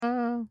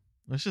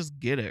Let's just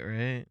get it,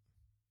 right?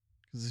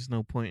 Because there's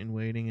no point in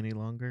waiting any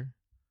longer.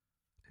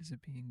 Is it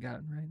being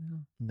gotten right now?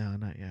 No,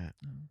 not yet.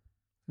 No.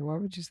 So why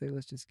would you say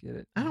let's just get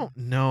it? I don't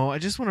know. I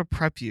just want to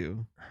prep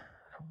you. I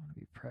don't want to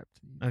be prepped.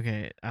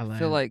 Okay, I I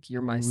feel like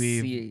you're my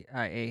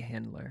CIA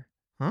handler.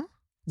 Huh?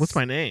 What's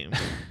my name?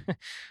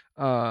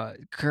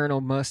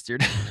 Colonel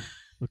Mustard.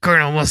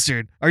 Colonel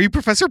Mustard. Are you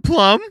Professor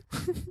Plum?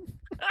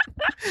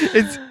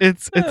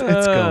 it's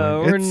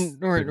going.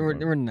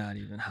 We're not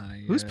even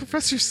high. Who's yet.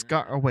 Professor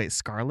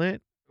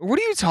Scarlet? What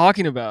are you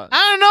talking about? I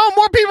don't know.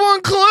 More people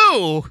in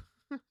Clue.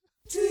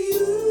 To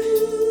you,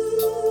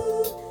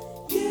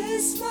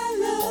 yes, my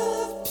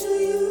love to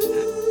you.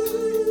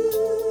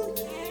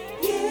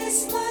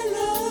 Yes, my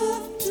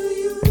love to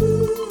you.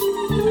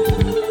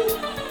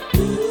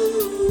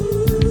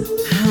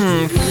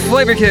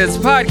 Flavor Kids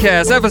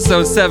Podcast,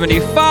 episode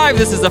 75.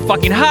 This is the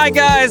fucking high,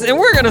 guys, and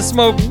we're gonna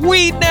smoke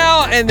weed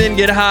now and then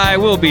get high.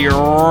 We'll be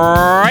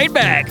right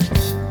back.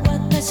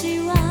 私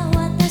は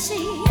私、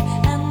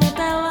あな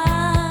たは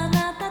あ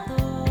なたと。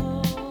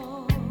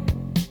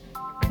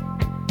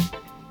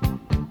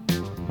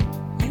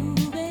ゆう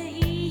べ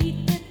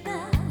言ってた、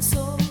そ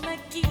んな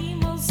気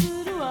もす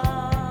るわ。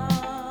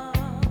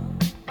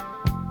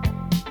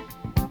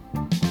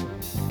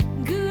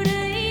グレ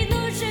ー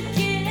のジャケ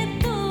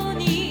ット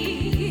に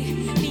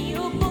見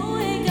覚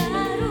えが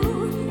ある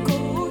コ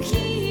ーヒ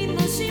ーの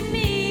シミ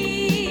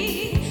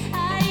相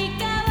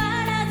変わ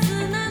らず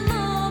な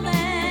のね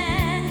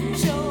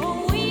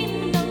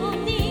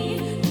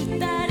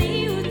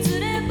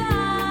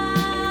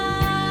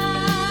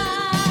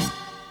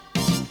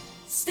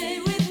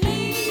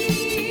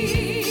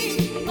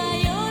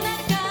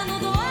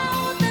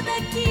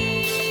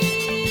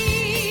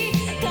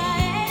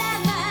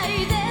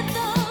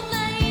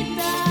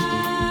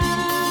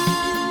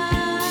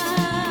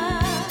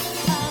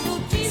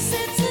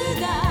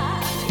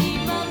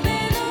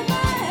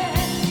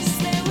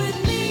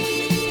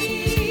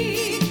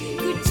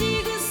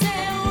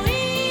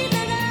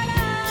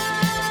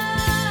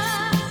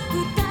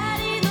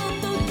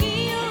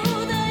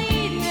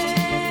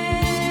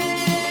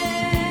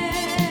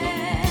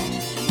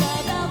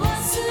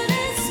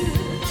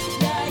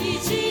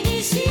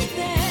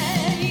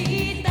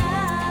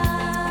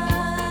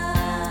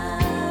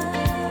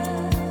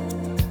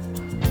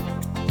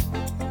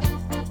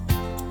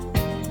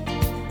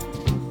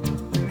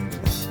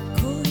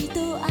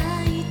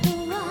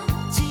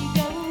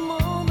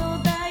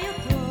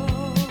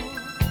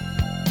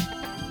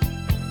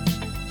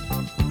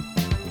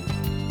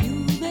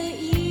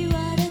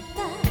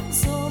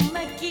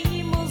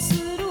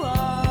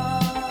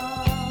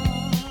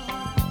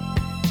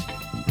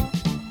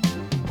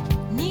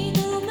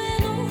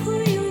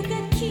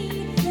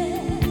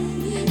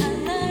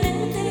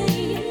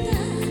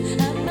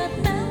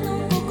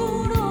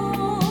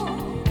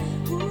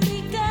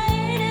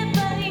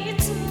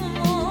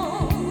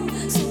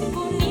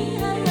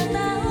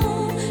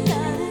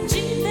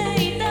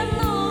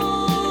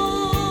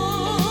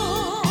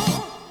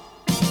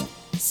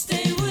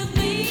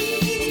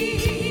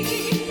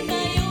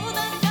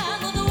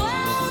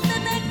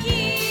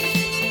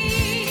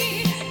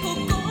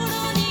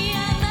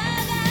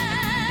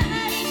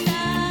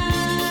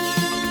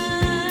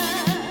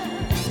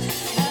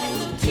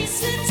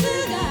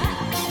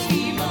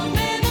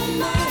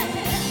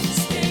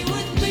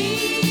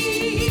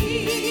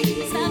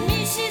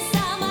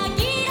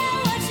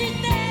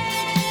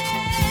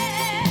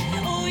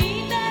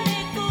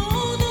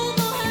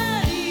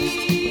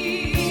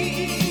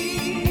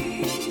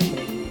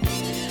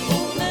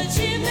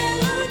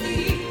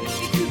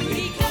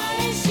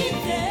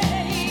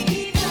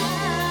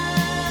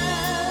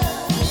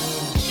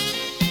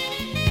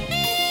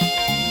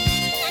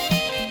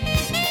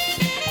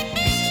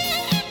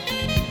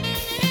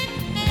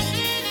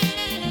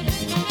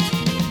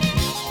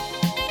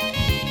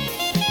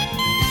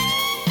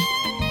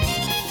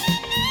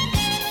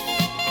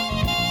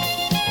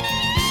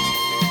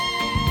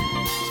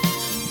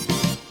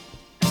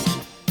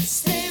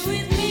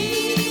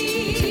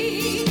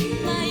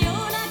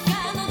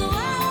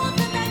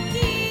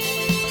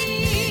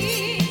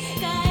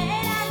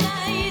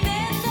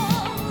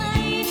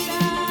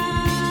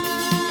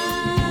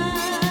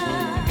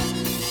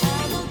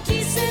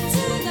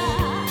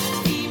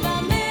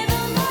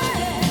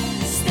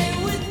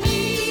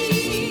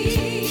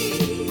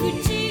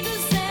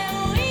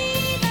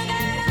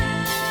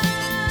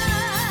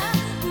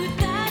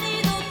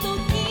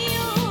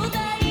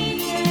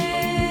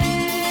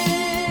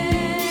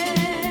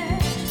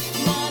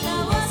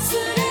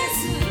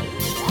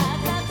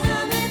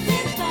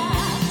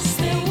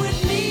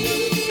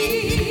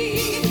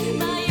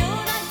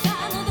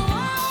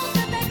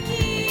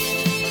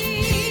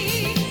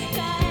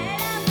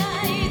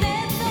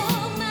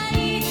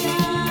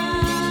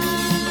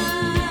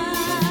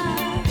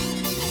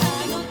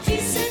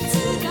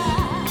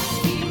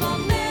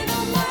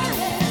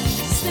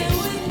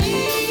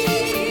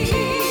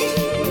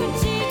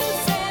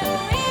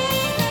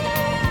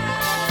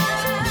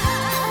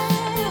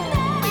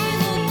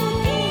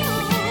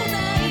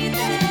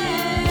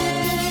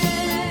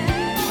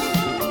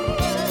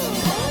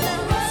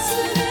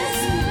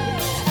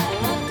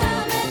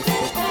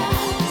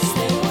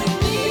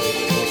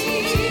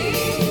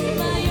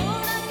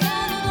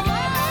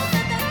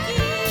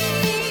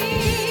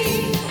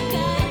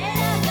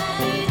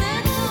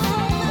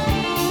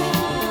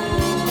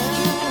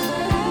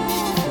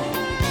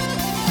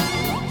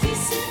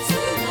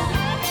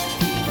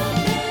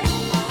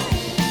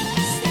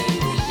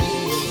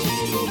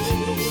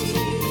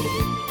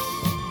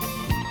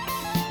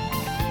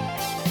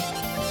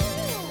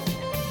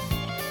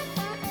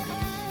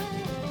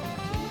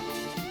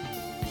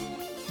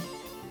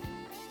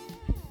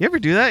You ever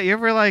do that? You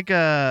ever like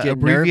Get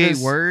abbreviate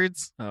nervous?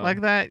 words Oh.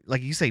 like that?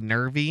 Like you say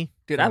nervy?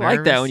 Dude, for I like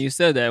that nervous? when you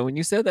said that. When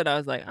you said that, I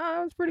was like,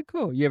 oh, that's pretty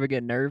cool. You ever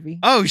get nervy?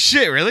 Oh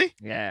shit! Really?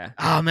 Yeah.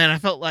 Oh man, I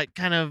felt like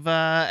kind of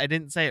I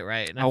didn't say it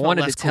right. And I felt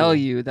wanted to less tell cool.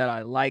 you that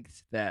I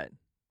liked that,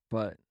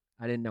 but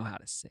I didn't know how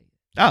to say it.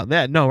 Oh,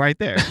 that no, right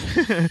there.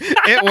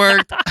 It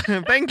worked.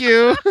 Thank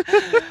you.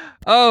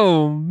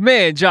 Oh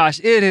man,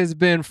 Josh, it has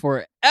been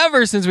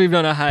forever since we've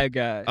done a high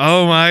guy.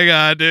 Oh my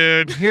god,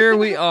 dude. Here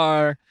we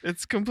are.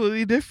 It's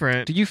completely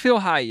different. Do you feel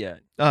high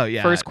yet? Oh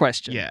yeah. First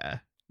question. Yeah.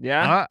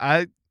 Yeah?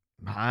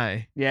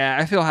 Hi. Yeah,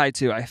 I feel high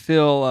too. I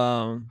feel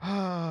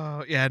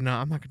Oh yeah. No,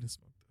 I'm not gonna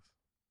smoke this.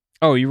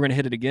 oh, you were gonna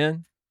hit it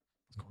again?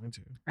 I'm going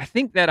to. I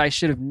think that I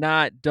should have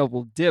not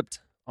double dipped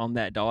on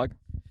that dog.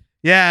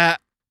 Yeah.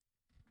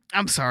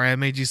 I'm sorry. I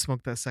made you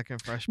smoke that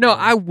second fresh. No,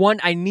 bowl.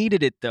 I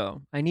needed it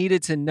though. I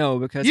needed to know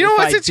because You know if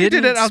what? I Since you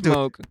did didn't it, I'll do it.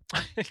 smoke.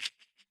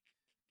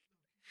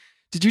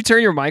 Did you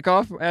turn your mic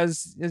off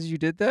as you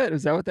did that?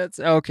 Is that what that's?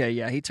 Okay,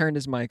 yeah, he turned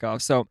his mic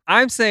off. So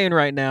I'm saying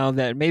right now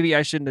that maybe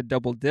I shouldn't have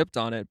double dipped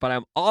on it, but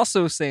I'm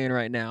also saying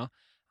right now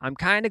I'm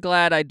kind of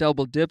glad I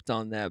double dipped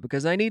on that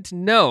because I need to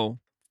know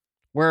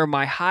where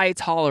my high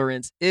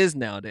tolerance is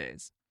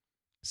nowadays.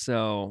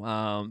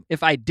 So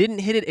if I didn't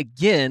hit it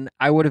again,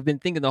 I would have been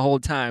thinking the whole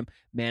time,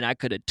 man, I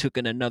could have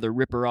taken another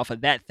ripper off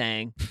of that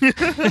thing.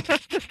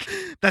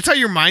 That's how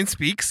your mind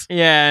speaks.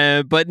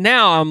 Yeah, but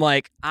now I'm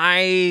like,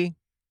 I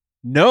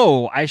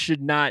know I should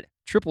not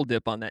triple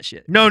dip on that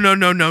shit. No.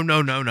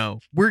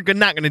 We're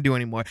not gonna do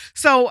anymore.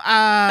 So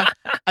I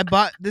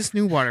bought this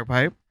new water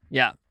pipe.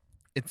 Yeah.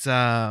 It's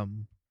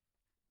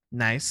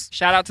nice.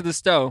 Shout out to the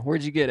stove.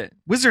 Where'd you get it?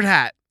 Wizard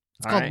Hat.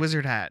 It's All called right.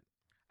 Wizard Hat.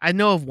 I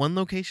know of one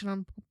location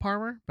on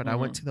Parmer, but I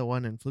went Mhm. to the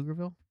one in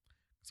Pflugerville.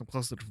 So I'm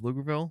closer to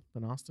Pflugerville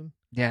than Austin.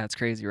 Yeah, it's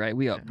crazy, right?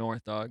 We up Yeah.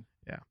 north, dog.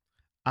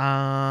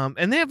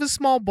 And they have a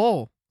small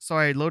bowl. So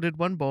I loaded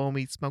one bowl and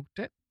we smoked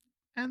it.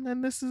 And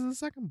then this is the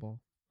second bowl.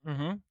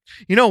 Mm-hmm.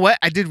 You know what?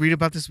 I did read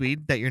about this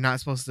weed that you're not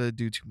supposed to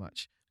do too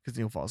much because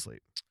you'll fall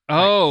asleep.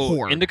 Oh,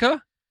 whore.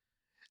 indica?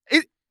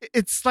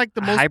 It's like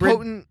the A most hybrid?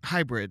 potent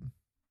hybrid.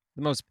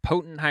 The most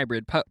potent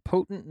hybrid.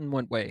 Potent in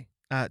what way?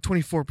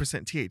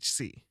 24%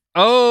 THC.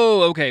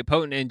 Oh, okay.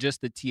 Potent in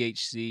just the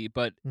THC,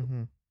 but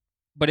Mm-hmm.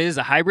 it is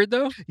a hybrid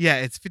though? Yeah,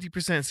 it's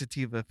 50%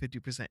 sativa,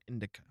 50%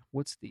 indica.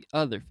 What's the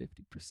other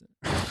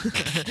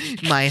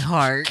 50%? My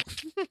heart.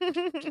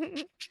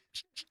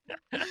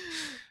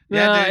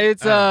 Yeah, dude,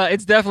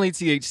 it's definitely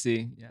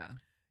THC. Yeah.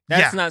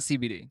 That's Yeah. not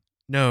CBD.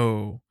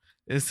 No.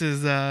 This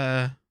is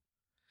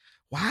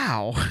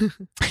wow.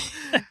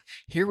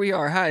 Here we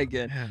are high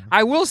again. Yeah.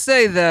 I will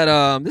say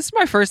that this is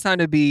my first time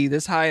to be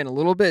this high in a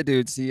little bit,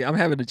 dude. See, I'm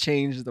having to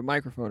change the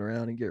microphone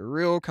around and get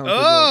real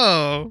comfortable.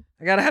 Oh.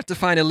 I gotta have to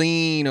find a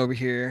lean over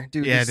here,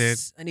 dude. Yeah,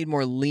 I need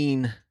more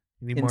lean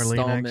You need more lean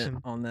installment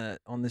action.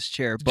 on this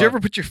chair. Did But you ever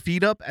put your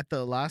feet up at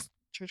the last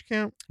church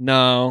camp?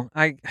 no,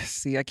 I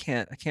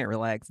can't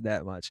relax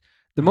that much.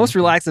 The most Okay.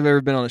 relaxed I've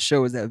ever been on a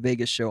show was that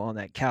Vegas show on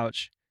that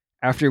couch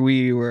after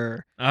we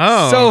were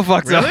Oh. so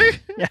fucked up. really?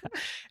 Yeah,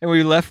 and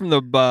we left from the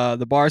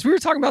bars. We were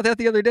talking about that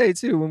the other day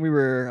too when we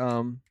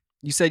were.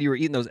 You said you were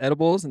eating those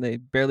edibles and they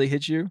barely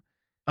hit you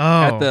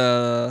Oh. at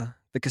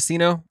the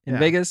casino in Yeah,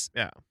 Vegas.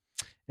 yeah.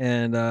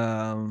 And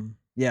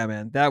yeah,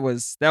 man, that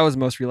was the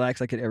most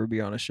relaxed I could ever be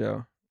on a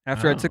show.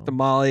 After I took Oh. the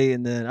Molly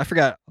and then I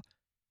forgot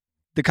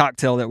the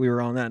cocktail that we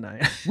were on that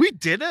night. We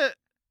did it.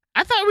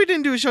 I thought we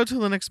didn't do a show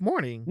till the next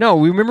morning. No,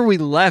 we remember we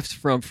left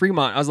from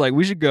Fremont. I was like,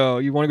 we should go.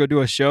 You want to go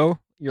do a show?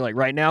 You're like,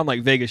 right now? I'm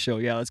like, Vegas show.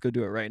 Yeah, let's go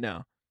do it right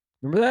now.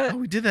 Remember that? Oh,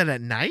 we did that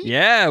at night?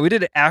 Yeah, we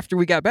did it after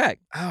we got back.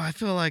 Oh, I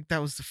feel like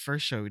that was the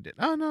first show we did.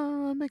 Oh,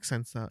 no, it makes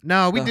sense though.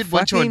 No, we The did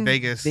one show in fucking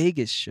Vegas.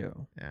 Vegas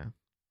show. Yeah.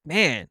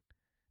 Man,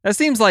 that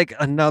seems like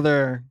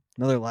another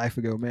life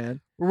ago,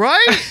 man.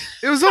 Right?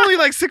 It was only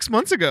like 6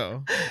 months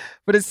ago.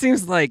 But it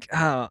seems like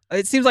a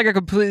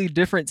completely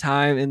different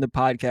time in the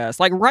podcast.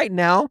 Like right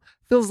now,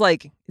 it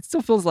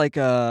still feels like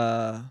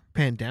a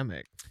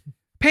Pandemic.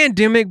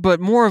 pandemic,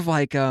 but more of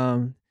like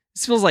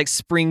this feels like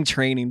spring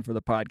training for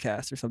the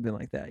podcast or something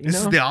like that. You This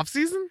know? is the off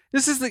season?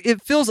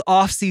 It feels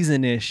off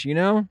season ish, you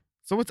know?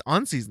 So what's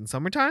on season?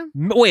 Summertime?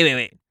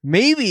 Wait.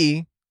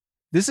 Maybe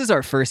this is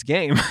our first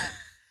game.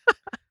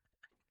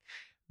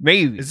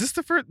 Maybe. Is this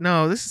the first?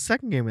 No, this is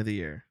second game of the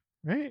year,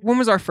 right? When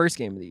was our first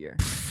game of the year?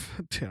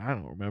 Dude, I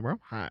don't remember. I'm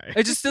high.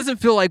 It just doesn't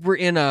feel like we're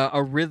in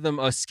a rhythm,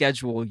 a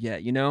schedule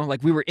yet, you know?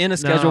 Like we were in a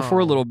schedule for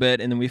a No. little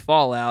bit and then we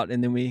fall out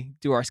and then we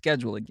do our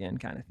schedule again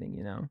kind of thing,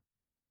 you know?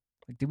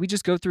 Like, did we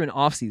just go through an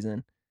off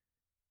season?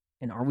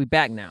 And are we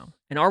back now?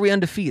 And are we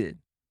undefeated?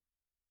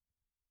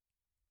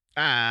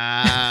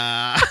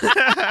 I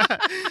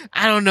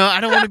don't know.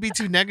 I don't want to be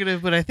too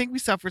negative, but I think we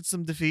suffered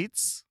some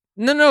defeats.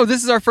 No,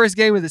 this is our first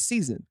game of the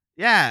season.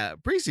 Yeah,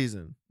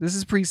 preseason. This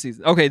is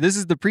preseason. Okay, this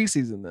is the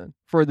preseason then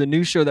for the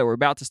new show that we're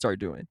about to start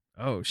doing.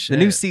 Oh shit.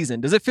 The new season.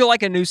 Does it feel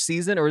like a new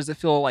season or does it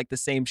feel like the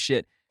same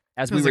shit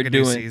as we Feels were like a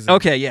new doing? season.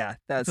 Okay, yeah.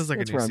 That's Feels like a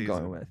that's new where I'm season.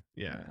 going with.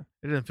 Yeah.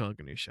 It didn't feel like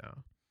a new show.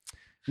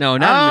 No,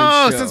 not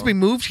a new show. since we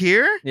moved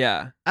here?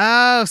 Yeah.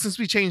 Oh, since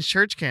we changed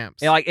church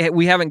camps. Yeah, like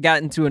we haven't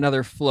gotten to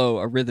another flow,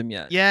 a rhythm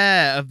yet.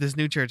 Yeah, of this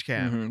new church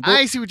camp. Mhm.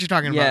 I see what you're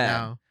talking about Yeah,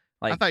 now.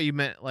 I like- thought you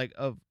meant like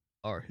of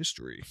our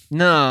history.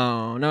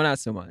 No, not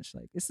so much.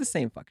 Like it's the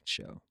same fucking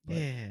show. but-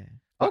 Yeah.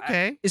 But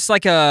Okay. It's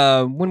like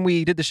when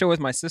we did the show with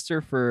my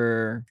sister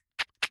for,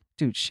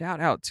 dude, shout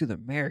out to the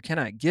mayor. Can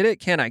I get it?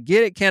 Can I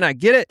get it? Can I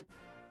get it?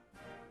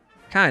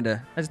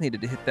 Kinda. I just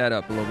needed to hit that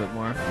up a little bit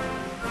more.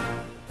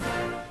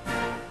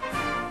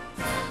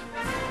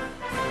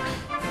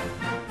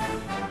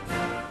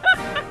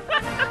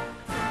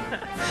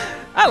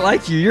 I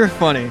like you. You're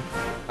funny.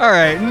 All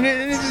right.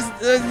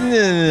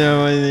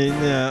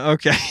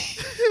 Okay.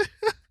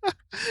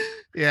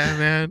 Yeah,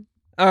 man.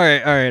 All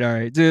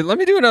right. Dude, let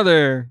me do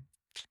another.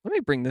 Let me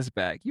bring this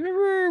back. You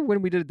remember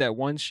when we did that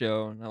one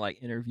show and I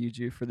like interviewed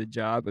you for the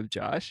job of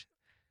Josh?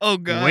 Oh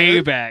god.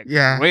 Way back.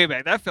 Yeah. Way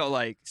back. That felt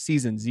like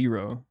season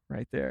 0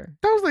 right there.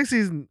 That was like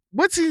season.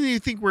 What season do you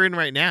think we're in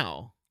right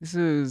now? This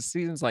is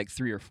seasons like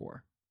 3 or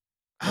 4.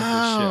 Of the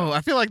Oh, show.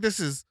 I feel like this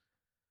is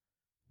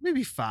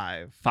maybe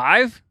 5.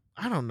 5?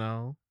 I don't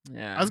know.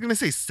 Yeah. I was gonna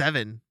say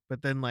 7,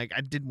 but then like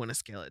I did want to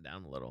scale it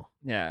down a little.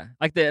 Yeah.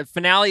 Like the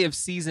finale of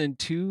season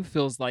 2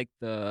 feels like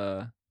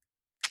the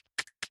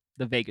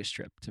Vegas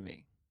trip to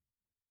me.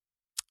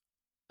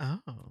 Oh,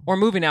 Or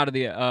moving out of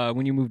the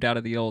when you moved out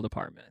of the old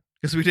apartment.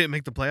 because we didn't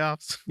make the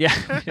playoffs. Yeah,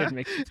 we didn't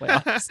make the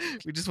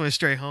playoffs. We just went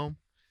straight home,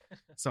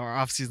 so our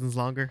off season's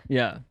longer.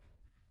 Yeah.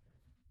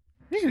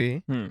 Maybe.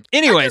 I can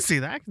Anyways, see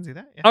that. I can see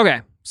that. Yeah.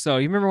 okay. So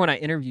you remember when I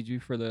interviewed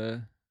you for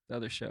the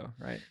other show,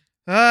 right?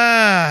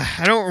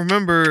 I don't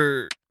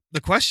remember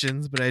the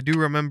questions, but I do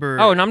remember.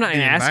 Oh, and I'm not the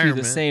going to ask you the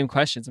environment. same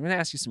questions. I'm going to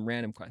ask you some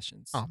random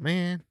questions. Oh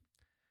man.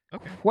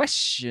 Okay.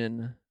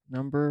 Question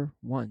number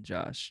 1,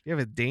 Josh. You have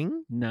a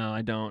ding? No,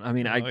 I don't. I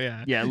mean, Oh,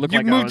 yeah. yeah, it looked You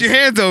like moved I your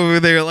hands over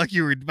there like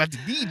you were about to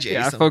DJ. Yeah,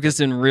 I something. focused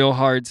in real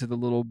hard to the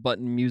little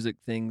button music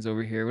things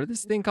over here. What is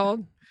this thing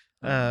called?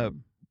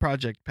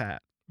 Project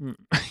Pat.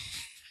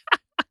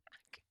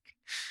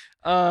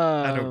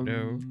 I don't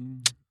know.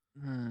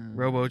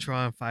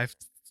 Robotron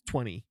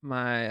 520.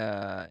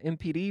 My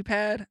MPD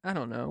pad? I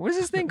don't know. What is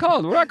this thing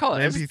called? What do I call it?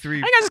 My I think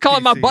MP3. I just call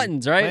it my PC.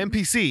 buttons, right? My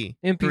MPC.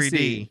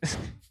 MPC.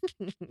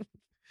 3D.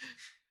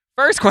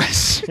 First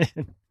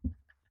question.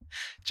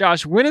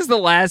 Josh, when is the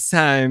last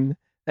time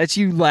that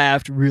you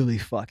laughed really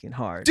fucking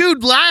hard?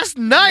 Dude, last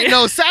night,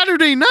 no,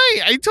 Saturday night,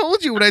 I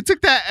told you when I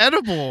took that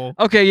edible.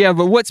 Okay, yeah,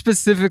 but what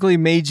specifically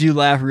made you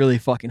laugh really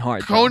fucking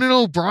hard? though? Conan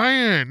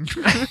O'Brien.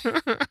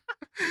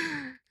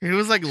 He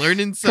was like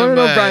learning some Conan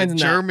O'Brien's not-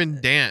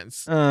 German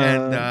dance.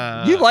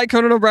 And you like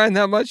Conan O'Brien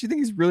that much? You think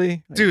he's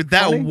really like, dude,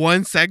 that funny?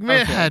 one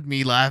segment Okay. had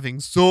me laughing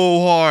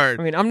so hard.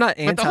 I mean, I'm not but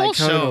the anti whole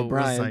Conan show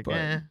O'Brien, was like, but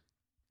eh.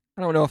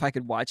 I don't know if I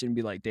could watch it and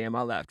be like, damn,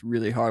 I laughed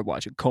really hard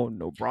watching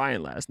Conan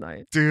O'Brien last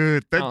night.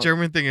 Dude, that Oh.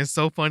 German thing is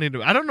so funny to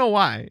me. I don't know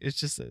why. It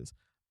just is.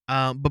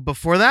 But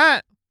before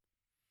that,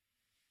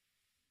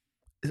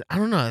 I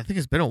don't know. I think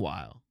it's been a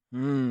while.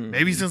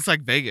 Maybe since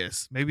like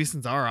Vegas. Maybe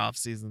since our off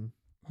season.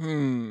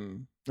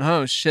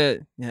 Oh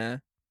shit. Yeah.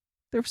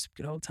 There were some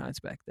good old times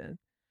back then.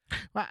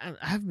 Well, I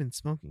haven't been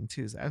smoking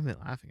too, so I haven't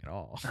been laughing at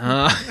all.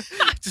 Uh.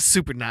 Just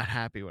super not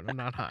happy when I'm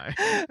not high.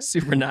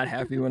 Super not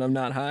happy when I'm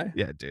not high.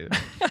 Yeah, dude.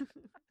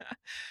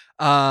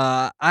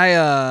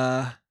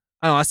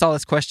 I saw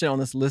this question on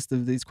this list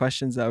of these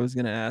questions that I was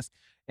gonna ask,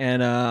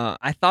 and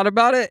I thought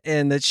about it,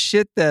 and that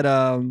shit that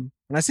when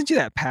I sent you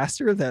that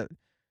pastor that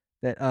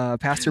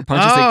pastor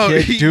punches Oh,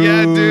 a kid,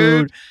 yeah,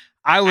 dude.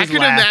 I was could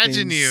laughing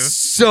imagine you.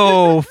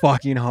 so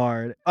fucking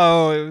hard.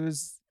 Oh, it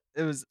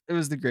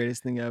was the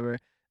greatest thing ever.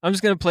 I'm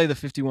just gonna play the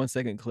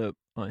 51-second clip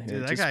on here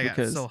Dude, that just guy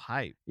because. got so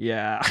hyped.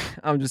 Yeah,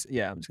 I'm just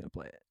gonna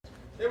play it.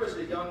 There was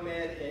a young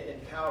man in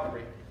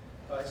Calgary.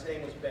 His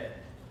name was Ben.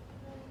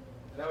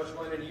 And I was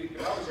running youth.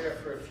 I was there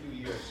for a few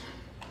years.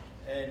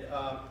 And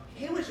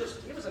he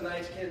was a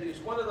nice kid. He was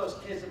one of those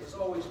kids that was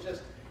always he's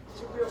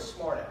a real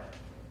smart aleck.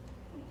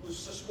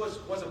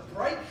 Was a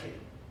bright kid,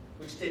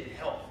 which didn't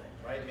help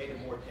things, right? Made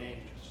him more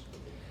dangerous.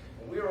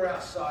 And we were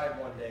outside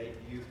one day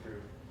at the youth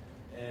group,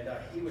 and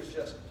he was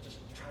just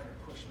trying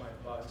to push my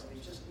buttons. And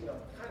he's just,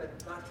 kind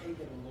of not taking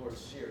the Lord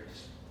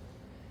serious.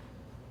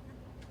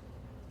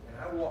 And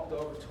I walked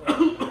over to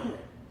him, and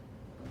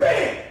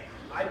bam!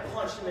 I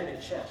punched him in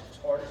the chest as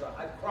hard as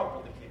I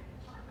crumpled the kid.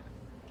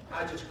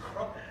 I just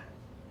crumpled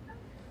him.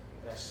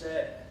 And I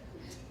said,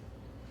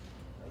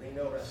 I leaned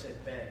over and I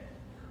said, Ben,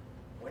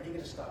 when are you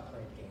going to stop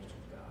playing games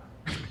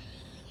with God?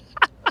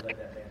 I let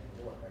that man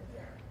be Lord right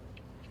there.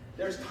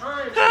 There's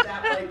times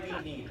that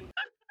might be needed.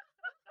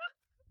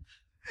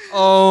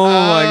 Oh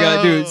my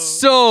god, dude, Oh.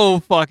 so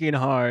fucking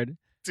hard.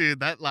 Dude,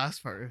 that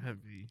last part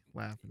had me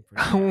laughing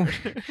pretty when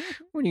hard.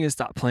 are you gonna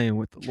stop playing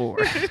with the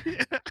Lord?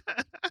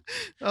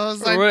 I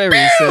was Or like, whatever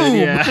he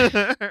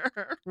said,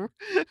 "Boom!"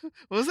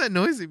 What was that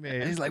noise he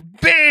made? He's like,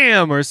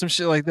 bam, or some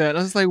shit like that. I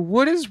was like,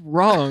 what is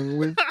wrong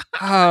with?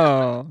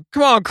 Oh,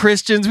 come on,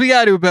 Christians, we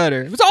gotta do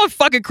better. There's all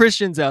fucking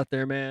Christians out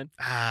there, man.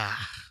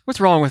 ah, What's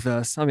wrong with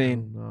us? I I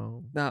mean, don't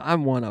know. no,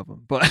 I'm one of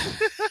them, but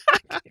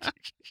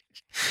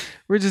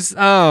We're just,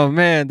 oh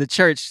man, the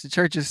church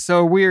is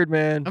so weird,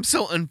 man. I'm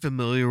so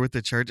unfamiliar with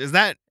the church. Is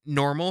that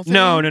normal? Thing?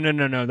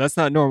 No. That's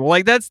not normal.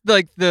 Like that's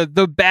like the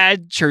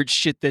bad church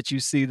shit that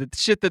you see, the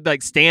shit that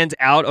like stands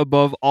out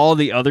above all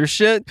the other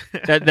shit.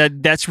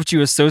 That's what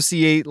you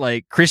associate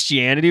like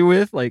Christianity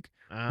with, like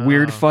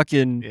weird Oh,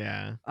 fucking.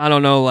 Yeah. I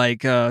don't know,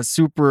 like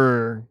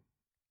super.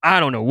 I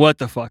don't know what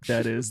the fuck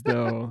that is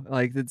though.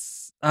 Like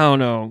it's I don't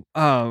know.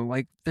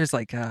 Like there's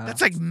like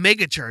That's like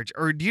mega church.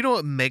 Or do you know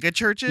what mega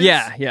church is?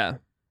 yeah.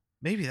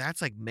 Maybe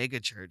that's like mega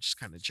church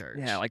kind of church.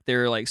 Yeah, like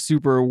they're like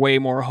super way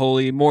more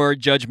holy, more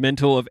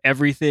judgmental of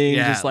everything.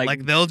 Yeah, just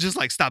like they'll just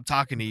like stop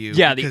talking to you.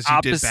 yeah, the because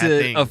you did bad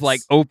opposite of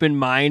like things.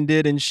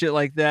 open-minded and shit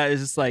like that.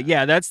 Is just like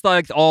yeah, that's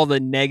like all the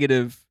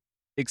negative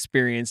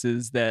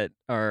experiences that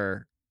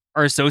are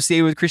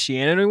associated with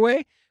Christianity in a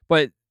way.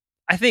 But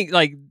I think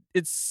like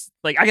it's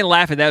like I can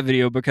laugh at that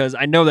video because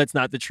I know that's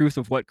not the truth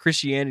of what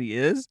Christianity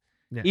is.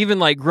 Yeah. Even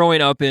like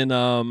growing up in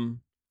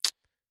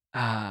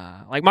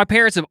like my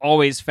parents have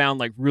always found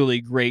like really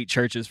great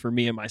churches for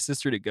me and my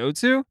sister to go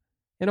to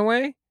in a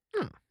way.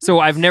 So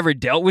I've never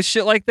dealt with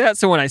shit like that.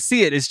 So when I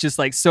see it, it's just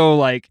like so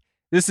like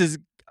this is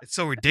It's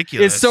so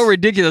ridiculous. it's so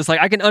ridiculous.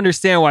 Like I can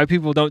understand why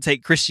people don't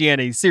take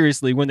Christianity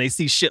seriously when they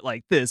see shit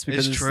like this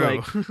because It's it's true.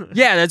 like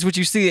yeah, that's what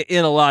you see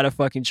in a lot of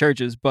fucking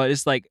churches. But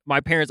it's like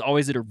my parents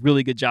always did a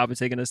really good job of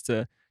taking us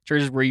to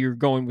churches where you're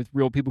going with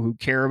real people who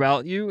care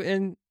about you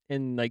and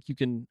like you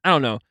can I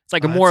don't know. It's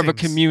like Oh, a that more of a seems-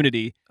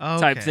 community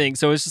type Okay. thing.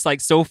 So it's just like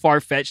so far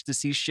fetched to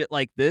see shit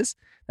like this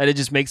that it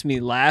just makes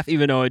me laugh,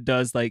 even though it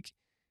does like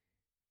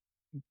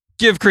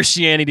give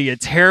Christianity a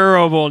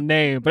terrible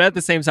name. But at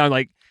the same time,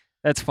 like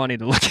that's funny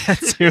to look at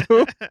too.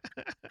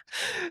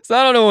 So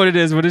I don't know what it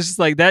is, but it's just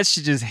like that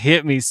shit just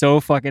hit me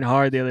so fucking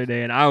hard the other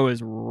day, and I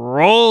was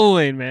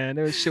rolling, man.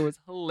 That shit was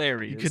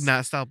hilarious. You could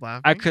not stop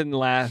laughing. I couldn't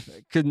laugh.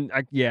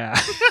 Yeah.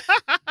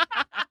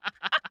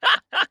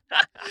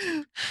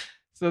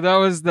 So that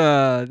was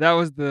the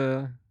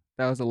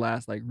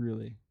last like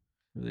really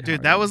Dude,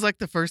 hard that one. was like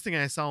the first thing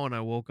I saw when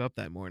I woke up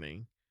that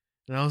morning.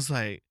 And I was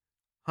like,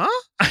 huh?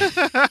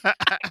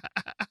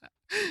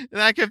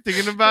 And I kept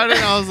thinking about it.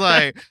 And I was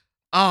like,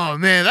 oh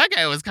man, that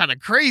guy was kind of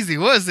crazy,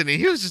 wasn't he?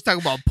 He was just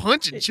talking about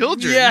punching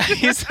children. Yeah,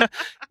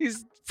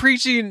 he's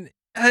preaching,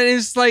 and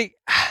it's like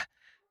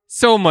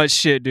so much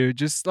shit, dude.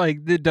 Just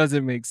like it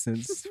doesn't make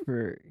sense.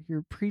 For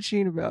you're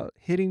preaching about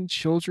hitting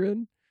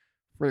children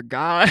for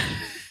God,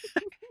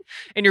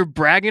 and you're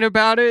bragging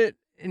about it,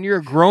 and you're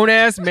a grown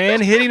ass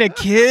man hitting a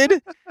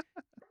kid.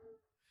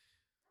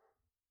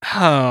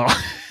 Oh,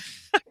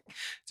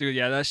 dude,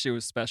 yeah, that shit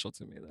was special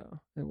to me though.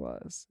 It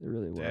was. It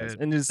really was.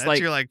 Dude, And it's that's like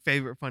your like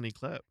favorite funny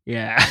clip.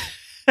 yeah.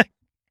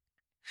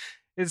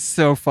 It's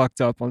so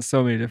fucked up on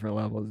so many different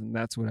levels, and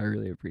that's what I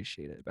really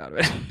appreciated about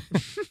it.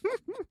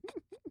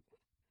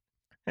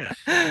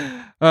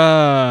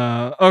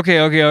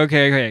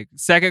 Okay.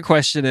 Second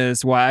question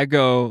is why I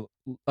go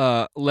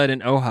let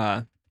in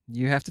Oha.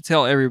 You have to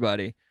tell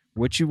everybody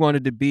what you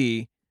wanted to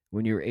be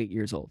when you were 8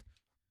 years old.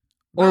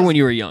 Or when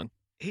you were young.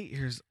 8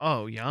 years.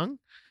 Oh, young?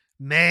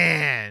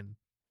 Man.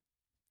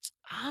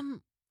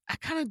 I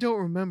kind of don't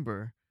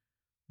remember.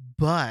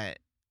 But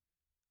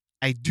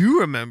I do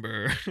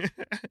remember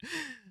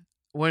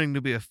wanting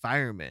to be a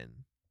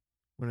fireman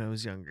when I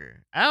was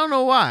younger. I don't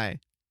know why.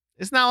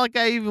 It's not like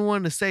I even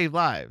wanted to save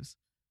lives.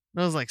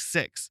 When I was like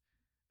 6.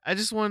 I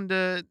just wanted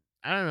to,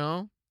 I don't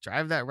know,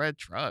 drive that red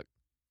truck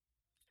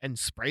and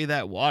spray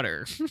that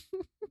water.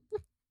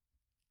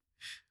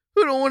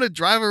 Who don't want to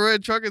drive a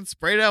red truck and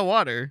spray that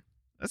water?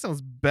 That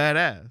sounds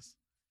badass.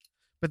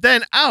 But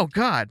then, oh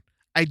God,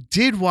 I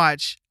did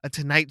watch a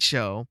Tonight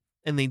Show,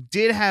 and they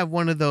did have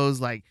one of those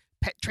like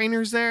pet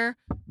trainers there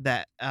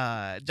that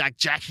like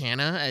Jack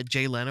Hanna at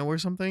Jay Leno or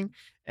something.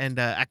 And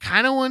I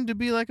kind of wanted to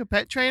be like a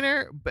pet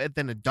trainer, but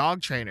then a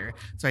dog trainer.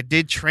 So I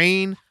did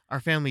train our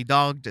family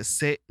dog to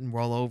sit and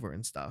roll over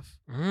and stuff.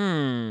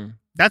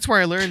 That's where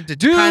I learned to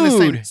kind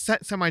Dude. of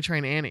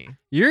semi-train Annie.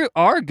 You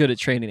are good at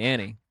training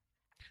Annie.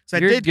 So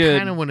You're I did good.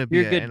 kind of want to be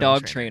You're a an good animal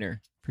dog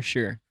trainer, for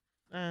sure.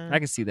 I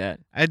can see that.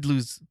 I'd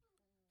lose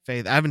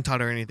faith. I haven't taught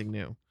her anything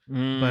new.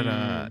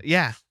 But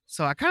yeah.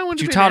 So I kind of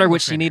wanted you to be an taught her animal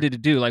what she trainer. needed to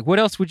do. Like, what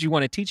else would you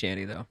want to teach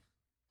Annie, though?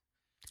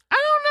 I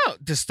don't know.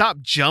 To stop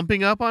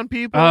jumping up on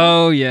people.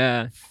 Oh,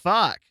 yeah.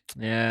 Fuck.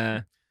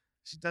 Yeah.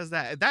 She does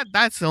that.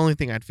 That's the only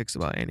thing I'd fix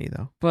about Annie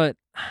though. But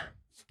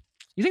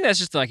you think that's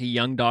just like a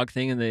young dog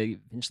thing and they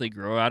eventually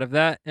grow out of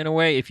that in a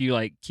way if you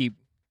like keep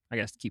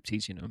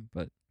teaching them.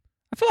 But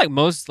I feel like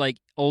most like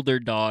older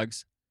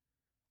dogs,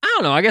 I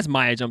don't know. I guess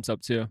Maya jumps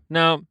up too.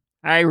 No,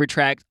 I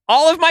retract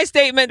all of my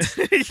statements.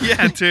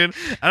 Yeah, dude.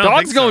 I don't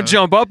Dogs think gonna so.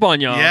 jump up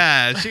on y'all.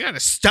 Yeah, she gotta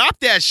stop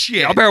that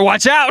shit. Y'all better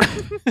watch out.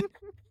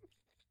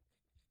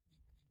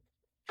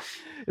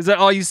 Is that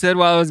all you said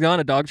while I was gone?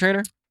 A dog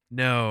trainer?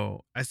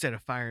 No, I said a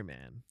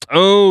fireman.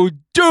 Oh,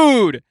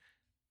 dude.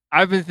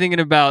 I've been thinking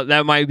about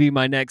that might be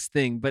my next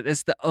thing, but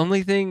it's the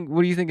only thing.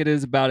 What do you think it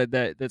is about it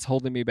that's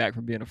holding me back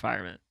from being a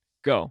fireman?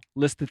 Go.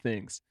 List the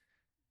things.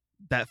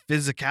 That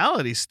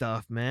physicality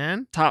stuff,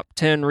 man. Top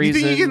 10 You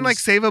reasons. think you can like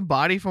save a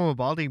body from a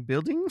balding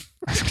building?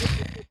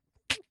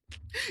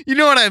 You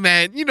know what I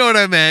meant. You know what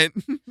I meant.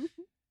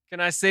 Can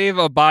I save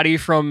a body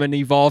from an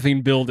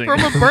evolving building? From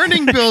a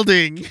burning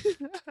building.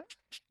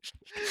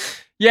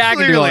 Yeah, I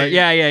can do all that.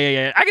 Clearly.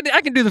 Yeah.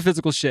 I can do the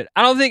physical shit.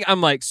 I don't think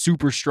I'm like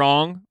super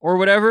strong or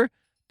whatever,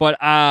 but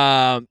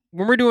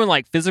when we're doing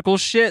like physical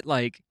shit,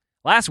 like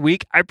last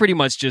week, I pretty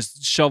much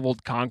just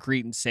shoveled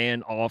concrete and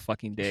sand all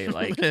fucking day.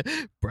 Like,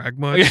 Brag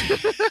much.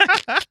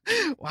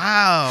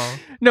 Wow.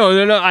 no,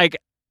 like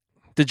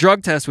the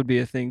drug test would be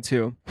a thing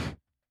too.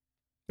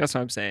 That's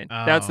what I'm saying.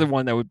 That's the Oh.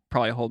 one that would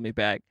probably hold me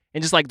back.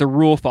 And just like the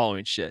rule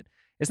following shit.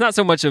 It's not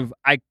so much of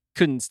I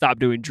couldn't stop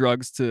doing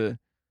drugs to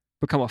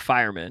become a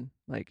fireman.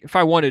 Like if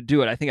I wanted to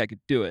do it, I think I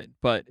could do it.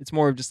 But it's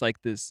more of just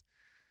like this,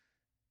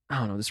 I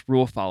don't know, this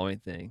rule following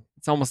thing.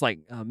 It's almost like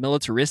It's like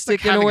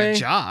militaristic in a having way. a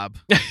job.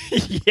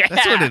 Yeah.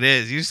 That's what it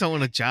is. You just don't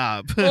want a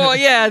job. Well,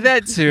 yeah,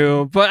 that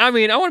too. But I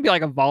mean, I want to be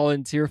like a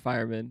volunteer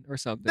fireman or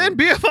something. Then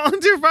be a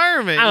volunteer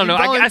fireman. I don't know.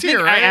 You I volunteer,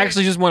 think right? I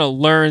actually just want to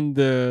learn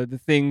the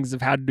things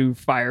of how to do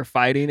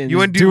firefighting and You just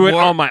wanna do do it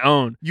war- on my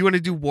own. You want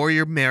to do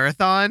Warrior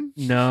Marathon?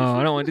 No,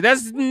 I don't want to.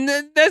 That's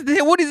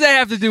what does that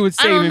have to do with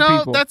I saving don't know.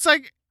 people? That's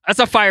like That's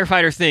a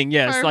firefighter thing.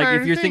 Yes, like if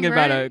Firefighter you're thing, thinking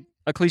about right?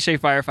 a cliche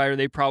firefighter,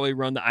 they probably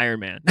run the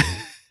Iron Man.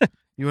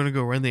 you want to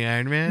go run the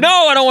Iron Man? No,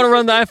 I don't want to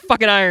run the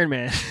fucking Iron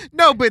Man.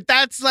 No, but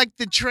that's like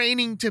the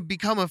training to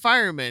become a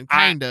fireman,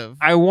 kind of.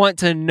 I want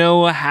to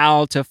know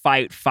how to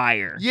fight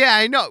fire. Yeah,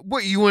 I know.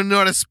 What, you want to know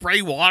how to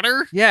spray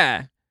water?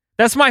 Yeah.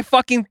 That's my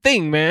fucking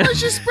thing, man.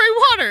 Let's just spray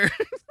water.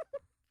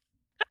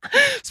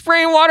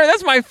 Spraying water,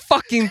 that's my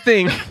fucking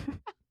thing.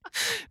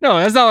 No,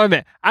 that's not what I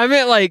meant. I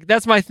meant like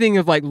that's my thing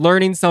of like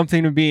learning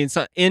something and being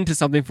into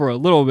something for a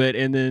little bit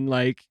and then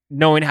like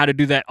knowing how to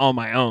do that on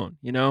my own,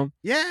 you know?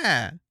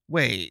 Yeah.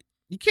 Wait,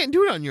 you can't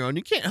do it on your own.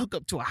 You can't hook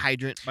up to a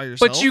hydrant by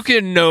yourself. But you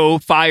can know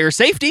fire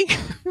safety.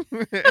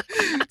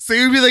 So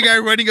you'd be the guy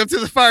running up to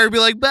the fire and be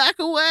like, back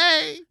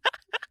away.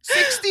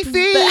 60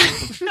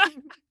 feet.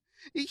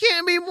 You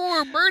can't be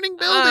more. Burning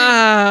building.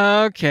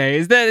 Okay.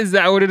 Is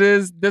that what it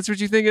is? That's what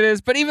you think it is?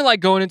 But even like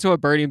going into a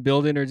burning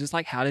building or just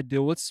like how to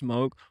deal with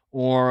smoke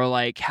or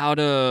like how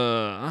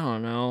to, I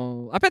don't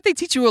know. I bet they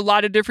teach you a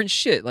lot of different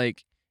shit.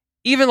 Like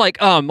even like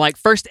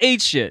first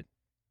aid shit.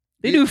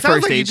 They do It sounds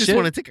first like aid you just shit.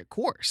 want to take a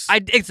course.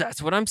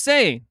 That's what I'm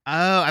saying.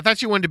 Oh, I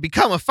thought you wanted to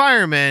become a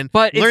fireman,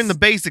 But learn it's- the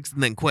basics,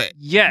 and then quit.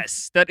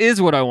 Yes, that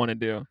is what I want to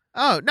do.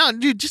 Oh, no,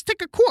 dude, just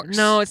take a course.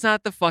 No, it's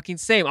not the fucking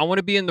same. I want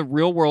to be in the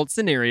real world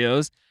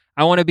scenarios.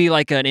 I want to be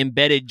like an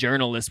embedded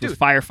journalist with Dude,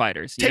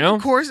 firefighters, you take know? a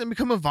course and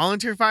become a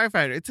volunteer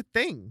firefighter. It's a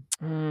thing.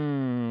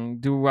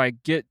 Do I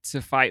get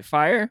to fight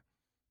fire?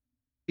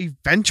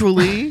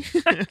 Eventually.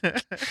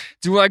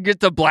 Do I get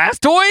to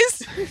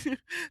Blastoise?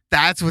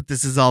 That's what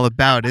this is all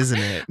about, isn't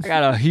it? I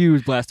got a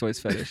huge Blastoise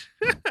fetish.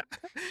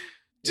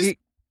 Just-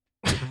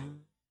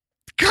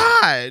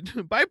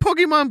 God, buy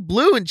Pokemon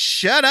Blue and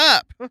shut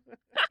up.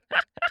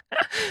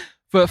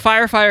 But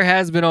firefighter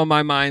has been on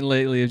my mind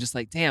lately of just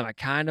like, damn, I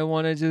kind of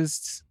want to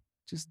just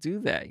do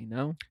that, you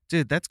know?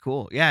 Dude, that's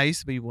cool. Yeah, I used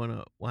to be want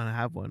to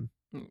have one.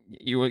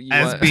 You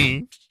As what?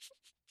 me.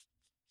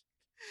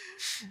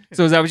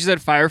 So is that what you said,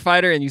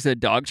 firefighter, and you said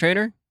dog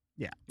trainer?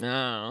 Yeah.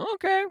 Oh,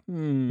 okay.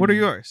 What are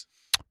yours?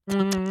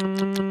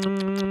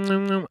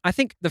 I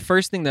think the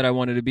first thing that I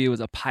wanted to be was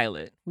a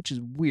pilot, which is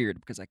weird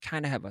because I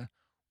kind of have a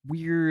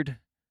weird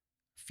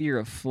fear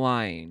of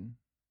flying.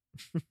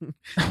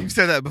 You've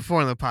said that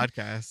before on the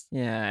podcast.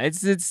 Yeah,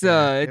 it's Yeah,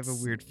 you it's have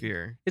a weird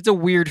fear. It's a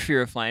weird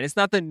fear of flying. It's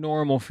not the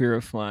normal fear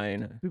of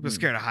flying. People are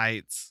scared of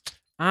heights.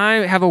 I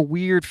have a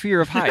weird fear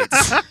of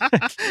heights.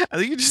 I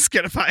think you're just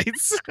scared of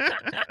heights.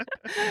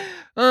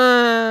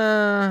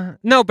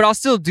 No, but I'll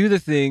still do the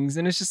things,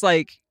 and it's just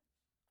like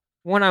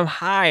when I'm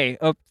high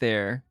up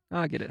there. Oh,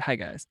 I get it. Hi,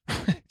 guys.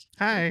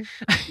 Hi.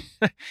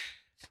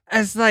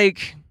 It's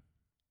like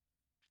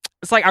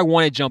I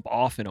want to jump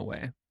off in a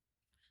way.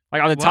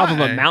 Like on the top of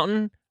a Why?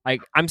 mountain,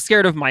 like I'm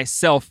scared of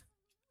myself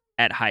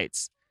at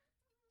heights.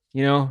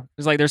 You know,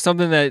 it's like there's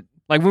something that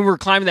like when we were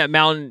climbing that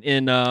mountain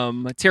in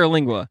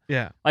Terralingua,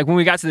 Yeah. like when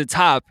we got to the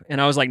top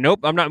and I was like, nope,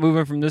 I'm not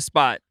moving from this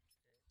spot.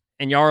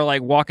 And y'all are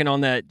like walking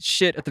on that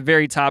shit at the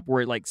very top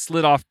where it like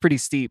slid off pretty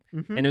steep.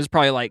 Mhm. And it was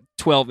probably like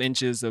 12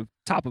 inches of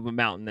top of a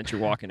mountain that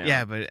you're walking at.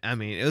 Yeah, but I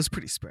mean, it was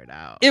pretty spread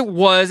out. It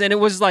was, and it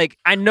was like,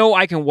 I know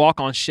I can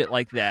walk on shit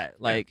like that.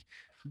 Like,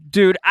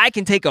 dude, I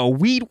can take a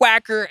weed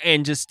whacker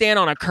and just stand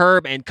on a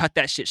curb and cut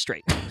that shit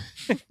straight.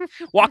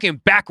 Walking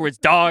backwards,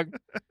 dog.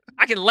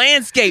 I can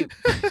landscape.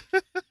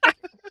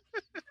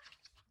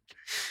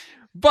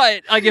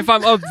 But like if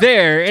I'm up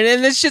there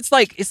and this shit's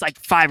like it's like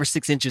 5 or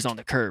 6 inches on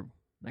the curb.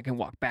 I can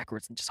walk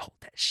backwards and just hold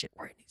that shit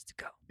where it needs to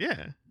go.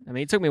 Yeah. I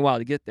mean, it took me a while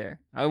to get there.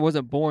 I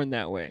wasn't born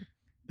that way.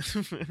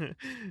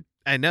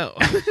 I know.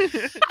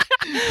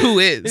 Who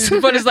is?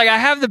 But it's like I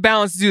have the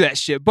balance to do that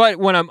shit. But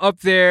when I'm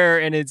up there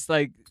and it's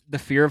like the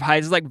fear of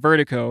heights is like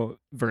vertigo.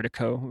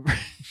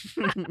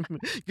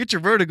 Get your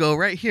vertigo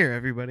right here,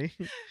 everybody.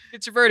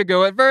 Get your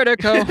vertigo at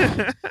Vertigo.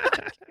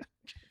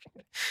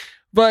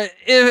 But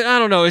I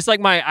don't know. It's like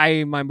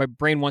my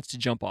brain wants to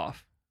jump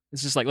off.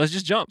 It's just like, let's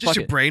just jump. Just Fuck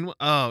your it. brain.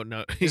 Oh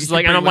no. It's Your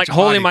like, and brain I'm wants like your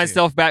holding body to.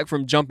 myself back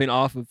from jumping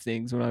off of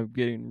things when I'm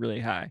getting really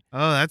high.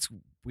 Oh, that's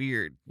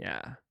weird.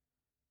 Yeah.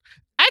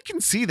 I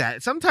can see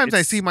that. Sometimes I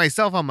It's- see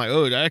myself. I'm like,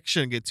 oh, I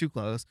shouldn't get too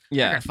close. I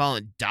Yeah. could fall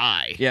and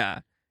die. Yeah.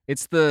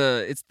 It's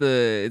the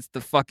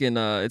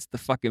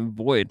fucking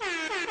void.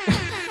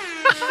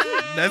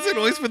 That's a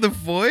noise for the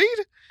void.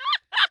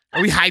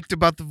 Are we hyped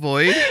about the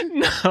void?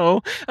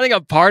 No. I think a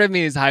part of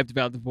me is hyped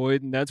about the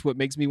void, and that's what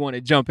makes me want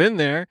to jump in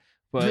there.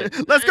 But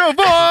Let's go,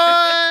 void.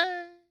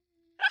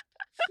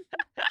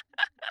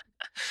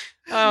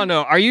 I don't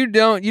know. You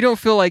don't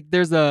feel like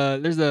there's a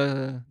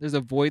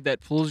void that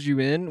pulls you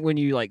in when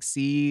you like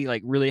see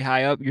like really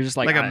high up? You're just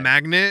like a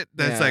magnet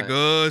that's yeah. like,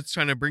 oh, it's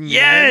trying to bring you in.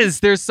 yes,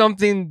 there's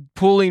something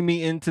pulling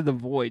me into the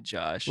void,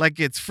 Josh. Like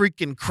it's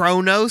freaking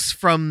Kronos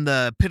from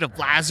the Pit of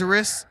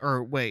Lazarus.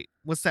 Or wait,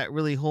 what's that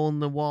really hole in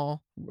the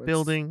wall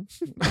building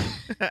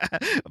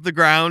of the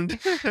ground?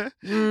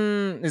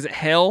 Is it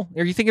hell?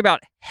 Are you thinking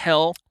about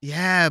hell?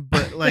 Yeah,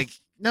 but like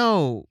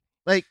no,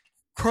 like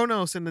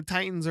Kronos and the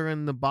Titans are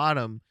in the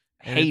bottom.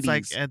 And it's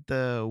like Hades. at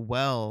the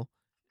well,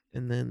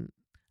 and then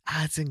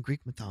it's in Greek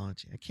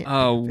mythology. I can't.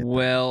 Oh think of it, though.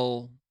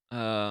 well.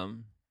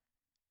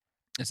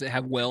 Does it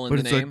have well in But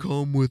the it's name? like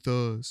come with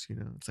us.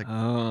 It's like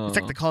it's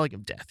like the calling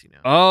of death.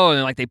 Oh,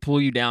 and like they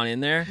pull you down in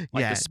there,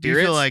 like yeah. the Do you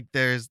spirits. feel like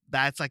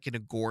that's like in a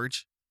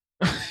gorge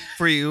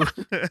for you?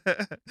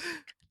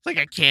 It's like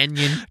a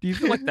canyon, Do you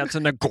feel like that's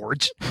in a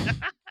gorge?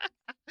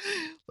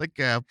 like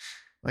a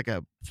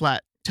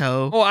plateau.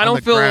 Oh, I on don't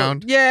the feel.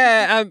 ground.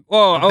 Yeah.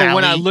 When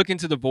I valley. look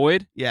into the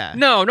void. Yeah.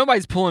 No,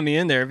 nobody's pulling me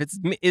in there. If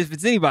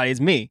it's anybody, it's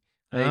me.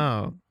 Like,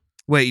 Oh.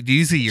 Wait, do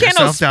you see can't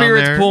no yourself down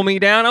spirits there? pull me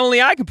down.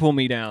 Only I can pull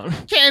me down.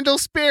 Candle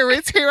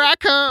spirits, here I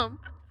come.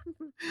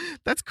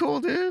 That's cool,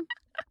 dude.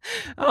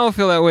 I don't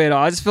feel that way at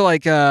all. I just feel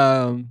like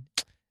I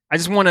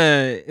just want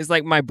to. It's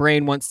like my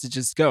brain wants to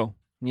just go.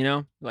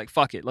 Like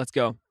fuck it, let's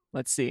go.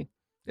 Let's see.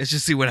 Let's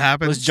just see what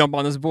happens. Let's jump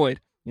on this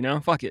void.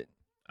 Fuck it.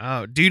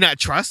 Oh, do you not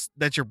trust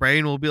that your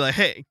brain will be like,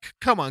 hey,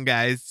 come on,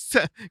 guys.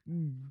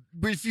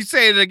 If you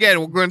say it again,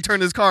 we're going to turn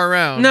this car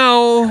around.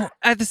 No,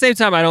 at the same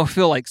time, I don't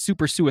feel like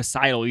super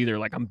suicidal either.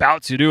 Like I'm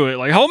about to do it.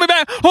 Like hold me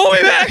back,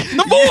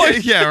 the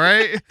void. Yeah,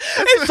 right?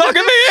 It's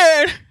sucking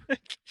me in.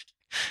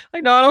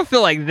 Like no, I don't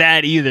feel like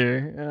that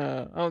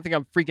either. I don't think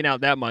I'm freaking out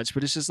that much,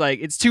 but it's just like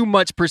it's too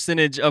much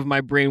percentage of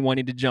my brain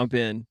wanting to jump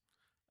in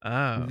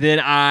Oh.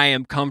 than I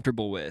am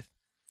comfortable with.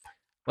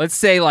 Let's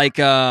say like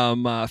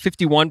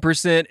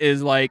 51%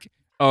 is like,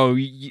 oh,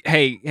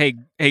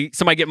 hey,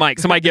 somebody get Mike,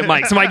 somebody get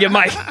Mike.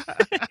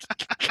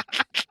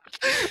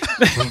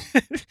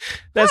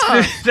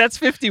 That's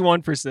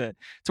 51%.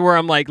 To where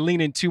I'm like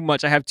leaning too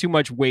much. I have too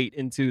much weight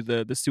into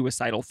the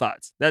suicidal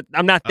thoughts. That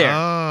I'm not there.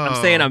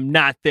 I'm saying I'm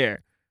not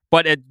there.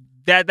 But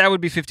that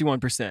would be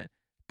 51%.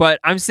 But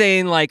I'm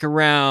saying like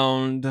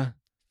around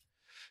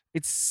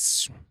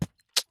it's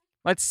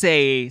let's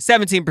say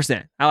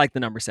 17%. I like the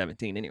number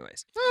 17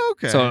 anyways. Oh,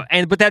 okay. So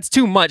but that's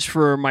too much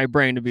for my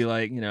brain to be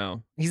like,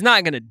 he's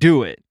not gonna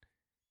do it.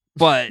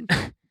 But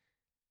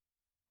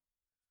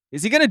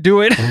is he gonna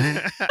do it?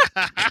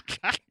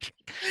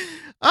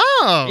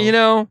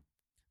 Oh.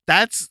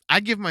 I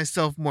give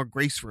myself more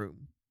grace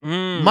room.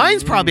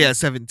 Mine's probably at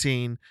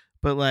 17,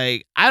 but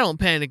like I don't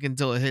panic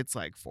until it hits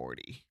like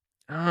 40.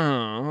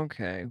 Oh,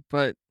 okay.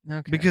 But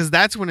okay. Because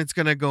that's when it's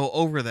gonna go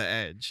over the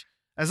edge.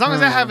 As long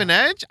as I have an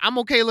edge, I'm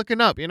okay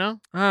looking up,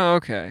 Oh,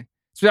 okay.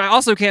 So I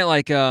also can't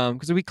like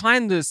because we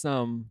climbed this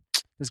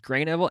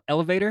grain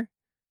elevator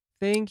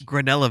thing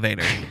Grin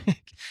elevator.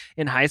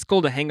 in high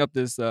school to hang up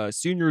this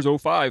seniors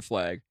 05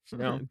 flag.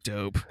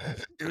 Dope.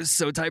 It was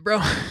so tight,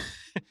 bro.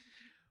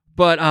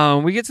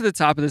 But we get to the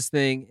top of this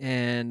thing,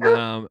 and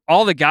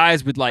all the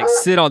guys would like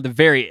sit on the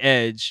very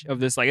edge of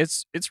this. Like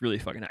it's really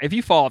fucking high. If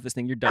you fall off this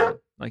thing, you're done.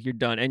 Like you're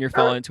done, and you're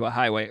falling into a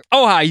highway.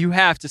 Oh, hi! You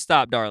have to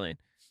stop, darling.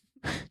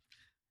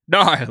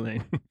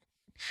 Darling.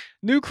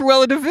 New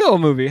Cruella de Vil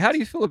movie. How do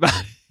you feel about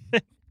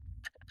it?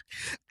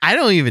 I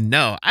don't even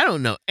know. I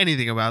don't know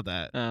anything about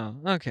that. Oh,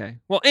 okay.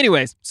 Well,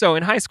 anyways, so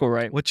in high school,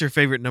 right? What's your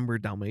favorite number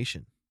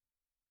Dalmatian?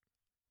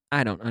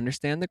 I don't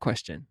understand the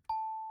question.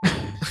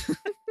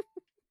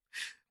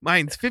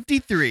 Mine's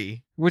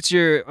 53. What's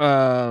your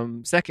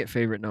second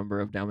favorite number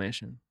of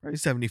Dalmatian? Probably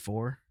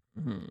 74.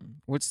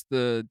 What's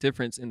the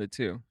difference in the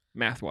two,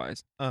 math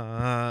wise?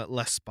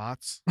 Less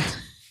spots.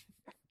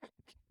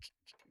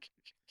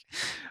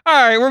 All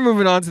right, we're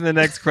moving on to the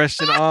next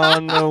question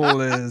on the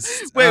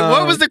list. Wait,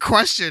 what was the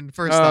question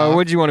first off?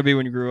 What did you want to be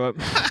when you grew up?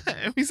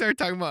 We started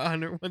talking about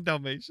 101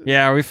 Dalmatians.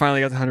 Yeah, we finally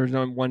got the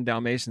 101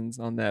 Dalmatians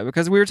on that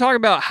because we were talking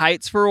about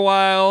heights for a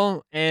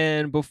while,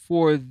 and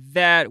before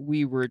that,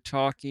 we were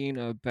talking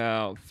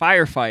about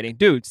firefighting.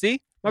 Dude,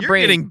 see? You're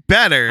getting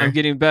better. I'm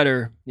getting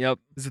better. Yep.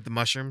 Is it the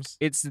mushrooms?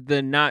 It's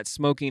the not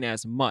smoking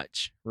as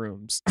much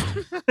rooms.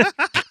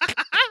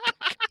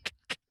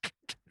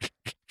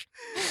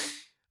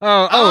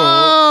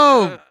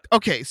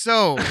 Okay,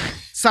 so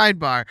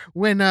sidebar.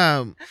 When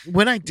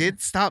I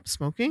did stop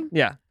smoking,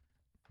 Yeah.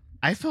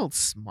 I felt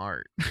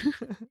smart.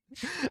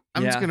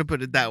 I'm Yeah. just gonna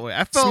put it that way.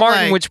 I felt Smart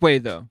like, in which way,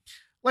 though?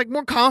 like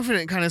more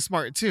confident kind of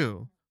smart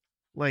too.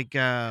 Like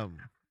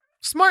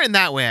smart in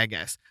that way, I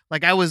guess.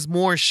 Like I was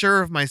more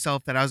sure of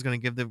myself that I was going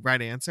to give the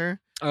right answer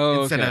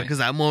Oh, instead of okay. because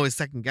I'm always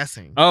second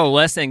guessing. Oh,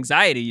 less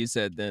anxiety, you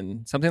said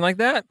then. Something like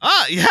that?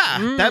 Ah,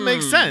 yeah, that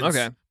makes Mm, sense.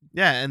 Okay.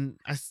 Yeah, and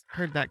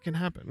heard that can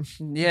happen.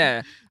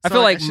 Yeah. I So,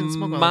 feel like, like I shouldn't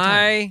smoke all the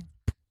time.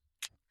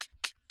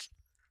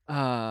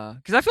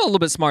 because I feel a little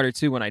bit smarter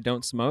too when I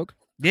don't smoke.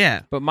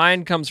 Yeah. But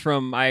mine comes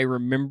from I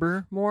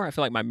remember more. I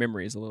feel like my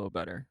memory is a little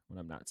better when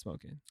I'm not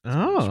smoking. Oh,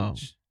 I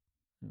don't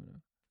know.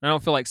 I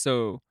don't feel like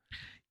so.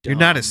 you're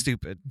not dumb. as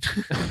stupid.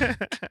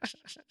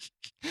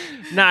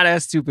 Not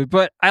as stupid,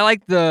 but I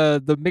like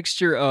the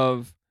mixture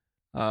of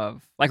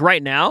like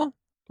right now.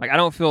 Like I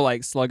don't feel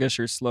like sluggish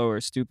or slow or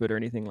stupid or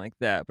anything like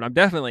that. But I'm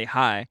definitely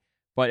high.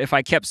 But if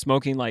I kept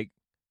smoking like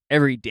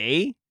every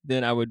day,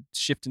 then I would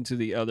shift into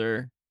the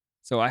other.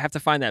 So I have to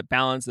find that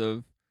balance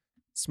of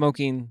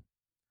smoking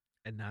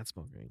And not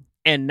smoking.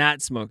 and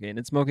not smoking,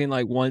 and smoking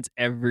like once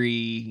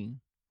every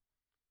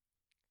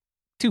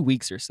 2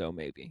 weeks or so,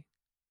 maybe.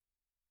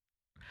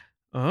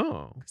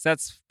 Oh. 'Cause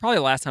that's probably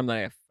the last time that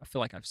I feel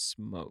like I've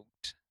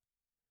smoked.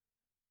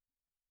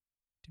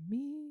 To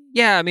me,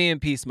 yeah, me and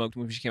P smoked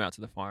when she came out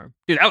to the farm.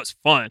 Dude, that was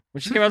fun.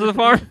 When she came out to the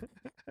farm,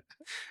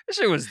 that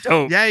shit was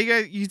dope. Yeah,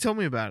 you told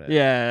me about it.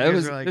 Yeah, You it guys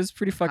was were like, it was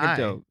pretty fucking "Hi."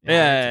 dope. Yeah,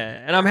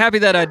 Yeah, and I'm happy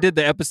that I did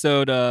the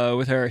episode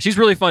with her. She's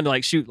really fun to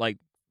like shoot like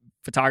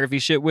photography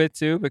shit with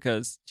too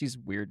because she's a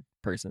weird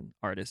person,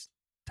 artist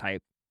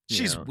type. you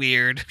She's know.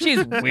 weird.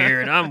 She's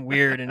weird. I'm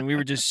weird, and we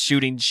were just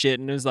shooting shit,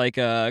 and it was like,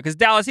 because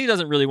Dallas, he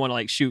doesn't really want to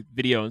like shoot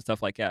video and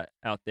stuff like that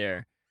out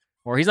there,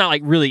 or he's not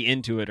like really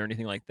into it or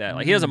anything like that.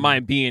 Like he doesn't Mm.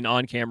 mind being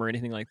on camera or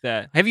anything like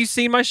that. Have you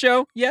seen my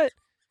show yet?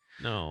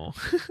 No.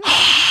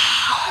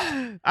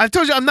 I've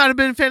told you I'm not a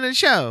big fan of the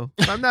show.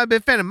 I'm not a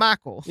big fan of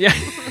Michael. Yeah.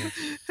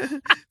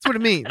 That's what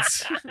it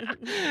means.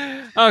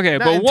 Okay, Not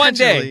but one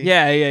day,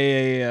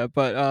 intentionally. yeah.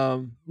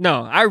 But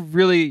no, I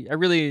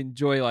really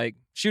enjoy like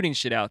shooting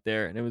shit out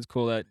there, and it was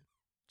cool that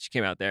she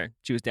came out there.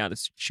 She was down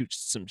to shoot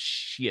some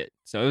shit,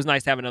 so it was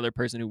nice to have another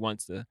person who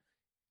wants to,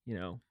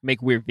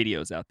 make weird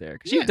videos out there.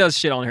 'Cause she Yeah. does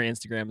shit on her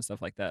Instagram and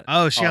stuff like that.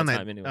 Oh, she all on the that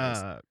time anyways.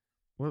 Uh,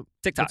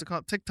 TikTok. what's it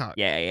called? TikTok.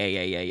 Yeah.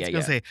 I was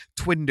gonna say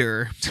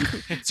Twinder.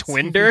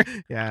 Twinder?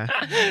 Yeah.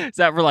 Is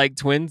that for like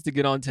twins to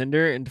get on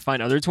Tinder and to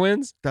find other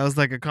twins? That was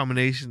like a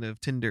combination of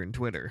Tinder and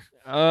Twitter.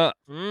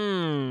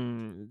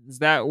 Is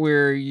that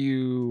where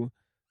you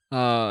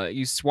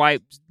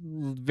swipe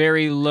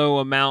very low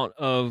amount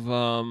of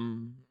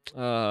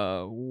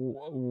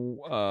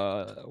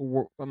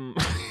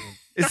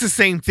It's the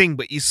same thing,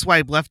 but you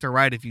swipe left or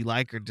right if you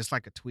like or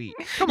dislike a tweet.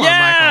 Come on,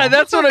 yeah, Michael.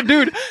 that's what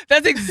dude.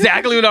 That's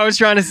exactly what I was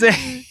trying to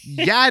say.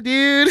 Yeah,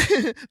 dude.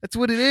 That's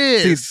what it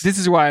See, is. this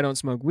is why I don't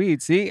smoke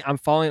weed. See, I'm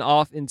falling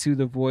off into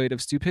the void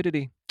of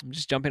stupidity. I'm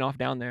just jumping off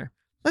down there.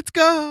 Let's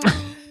go.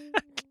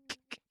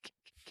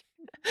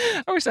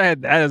 I wish I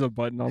had that as a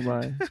button on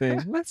my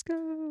thing. Let's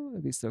go.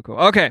 That'd be so cool.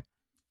 Okay.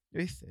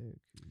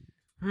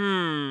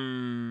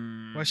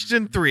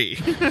 Question 3.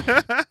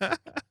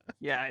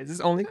 Yeah, is this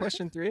only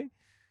question 3?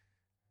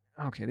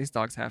 Okay, these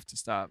dogs have to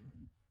stop.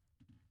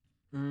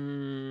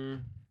 I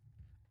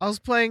was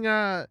playing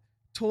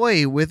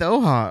toy with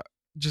Oha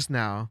just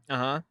now.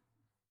 Uh-huh.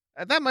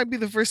 That might be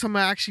the first time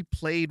I actually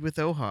played with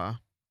Oha.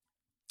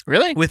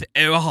 Really? With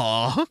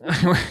Oha.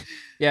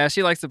 Yeah,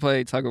 she likes to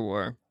play tug of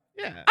war.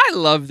 Yeah. I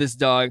love this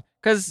dog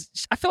because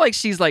I feel like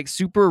she's like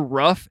super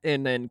rough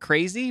and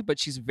crazy, but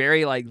she's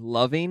very like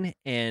loving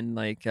and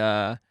like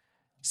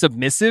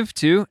submissive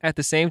too at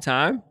the same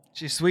time.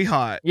 She's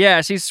sweetheart.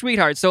 Yeah, she's a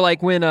sweetheart. So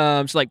like when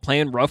she's like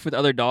playing rough with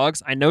other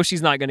dogs, I know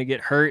she's not gonna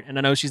get hurt, and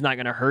I know she's not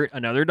gonna hurt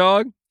another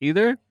dog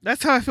either.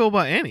 That's how I feel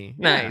about Annie.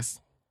 Yeah. Nice.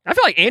 I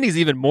feel like Annie's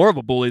even more of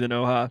a bully than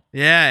Oha,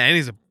 Yeah,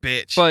 Annie's a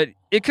bitch. but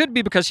it could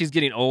be because she's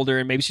getting older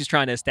and maybe she's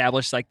trying to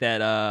establish like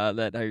that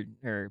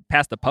her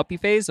past the puppy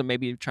phase, so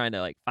maybe trying to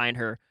like find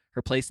her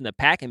place in the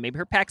pack, and maybe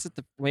her pack's at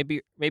the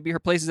maybe her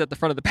place is at the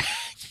front of the pack.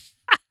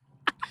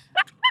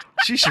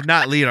 She should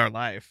not lead our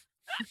life.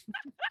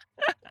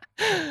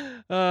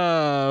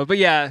 But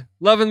yeah,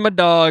 loving my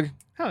dog.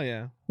 Hell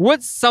yeah.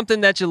 What's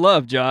something that you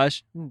love,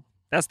 Josh?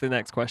 That's the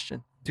next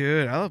question.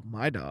 Dude, I love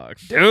my dog.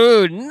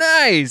 Dude,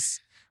 nice.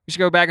 We should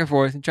go back and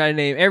forth and try to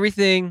name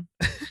everything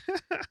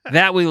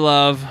that we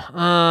love.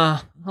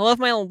 I love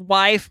my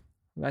wife.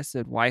 I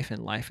said wife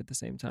and life at the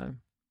same time.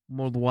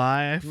 More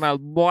wife. My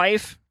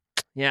wife.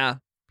 Yeah.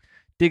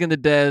 Digging the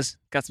Des.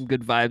 Got some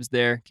good vibes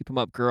there. Keep them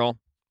up, girl.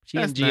 She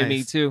That's and GME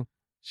nice. too.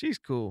 She's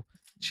cool.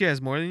 She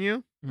has more than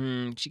you?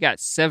 She got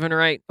 7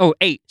 or 8.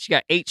 8. She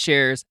got 8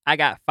 shares. I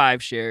got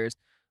 5 shares.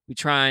 We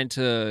trying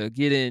to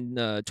get in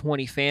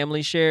 20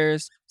 family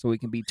shares so we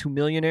can be 2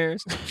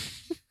 millionaires.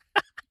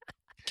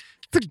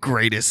 The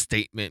greatest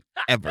statement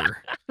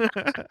ever.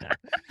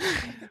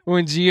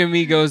 When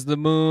GME goes to the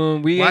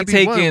moon, we Why ain't be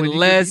one taking when you could be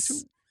less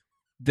two?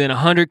 than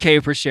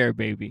 100K per share,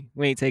 baby.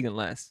 We ain't taking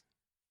less.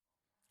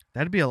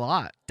 That'd be a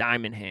lot.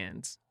 Diamond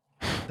hands.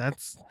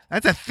 That's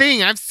a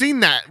thing. I've seen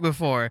that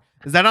before.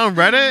 Is that on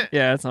Reddit?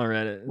 Yeah, it's on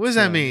Reddit. What does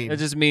that mean? It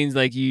just means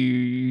like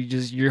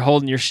you're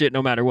holding your shit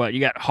no matter what. You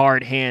got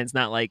hard hands,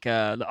 not like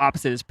the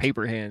opposite is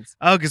paper hands.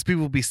 Oh, because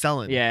people be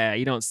selling. Yeah,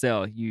 you don't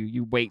sell.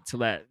 You wait till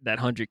that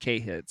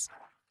 100K hits.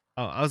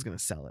 Oh, I was gonna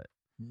sell it.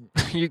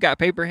 You got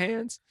paper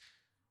hands?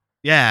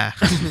 Yeah.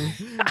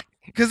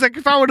 Because like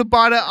if I would have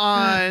bought it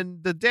on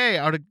the day,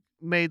 I would have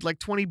made like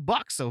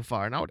 $20 so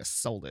far, and I would have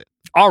sold it.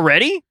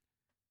 Already?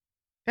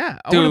 Yeah,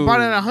 I would have bought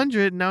it at Dude.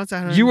 100. Now it's at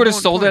 100. You would have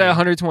sold it at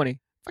 120.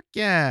 Fuck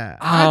yeah!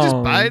 I'll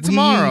just buy it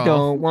tomorrow. We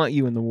don't want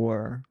you in the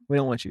war. We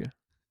don't want you.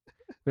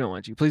 We don't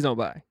want you. Please don't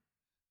buy.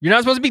 You're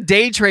not supposed to be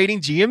day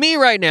trading GME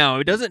right now.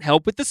 It doesn't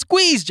help with the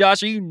squeeze,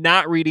 Josh. Are you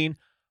not reading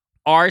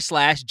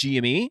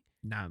r/GME?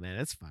 Nah, man,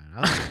 it's fine.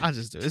 I'll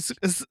just do it.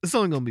 It's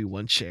only gonna be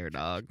one share,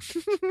 dog.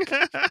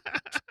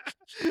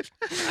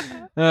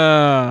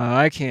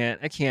 I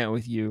can't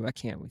with you. I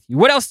can't with you.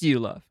 What else do you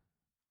love?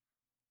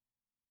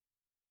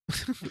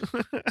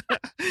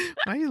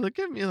 Why you look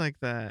at me like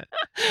that,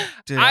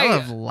 dude? I- I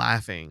love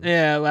laughing.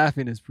 Yeah,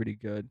 laughing is pretty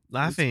good. It's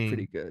Laughing.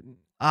 pretty good.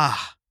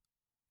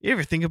 You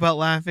ever think about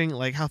laughing?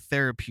 Like how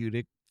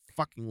therapeutic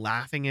fucking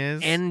laughing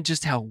is, And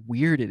just how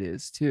weird it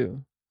is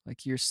too.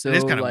 Like you're so it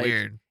is kind of like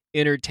weird.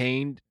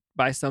 entertained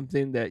by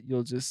something that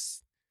you'll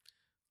just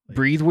Like-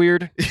 breathe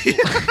weird.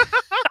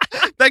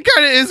 That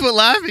kind of is what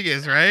laughing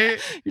is, right?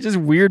 You're just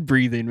weird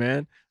breathing,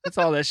 man. That's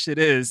all that shit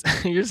is.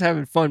 You're just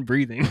having fun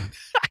breathing.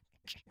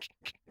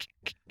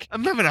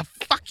 I'm having a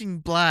fucking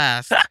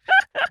blast.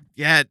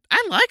 Yeah,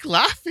 I like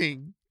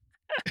laughing.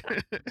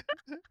 Do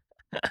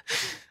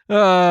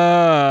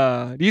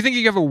you think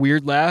you have a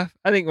weird laugh?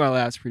 I think my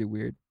laugh's pretty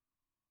weird.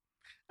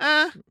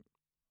 I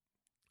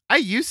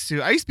used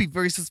to. I used to be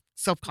very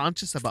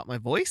self-conscious about my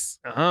voice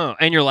Oh,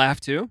 and your laugh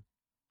too?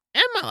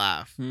 and my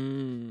laugh.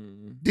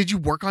 Did you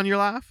work on your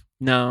laugh?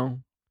 No,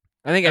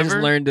 I think I just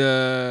Ever? learned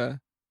to.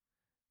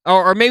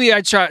 Or maybe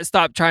I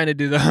stop trying to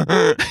do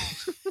the.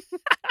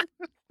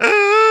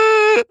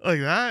 Like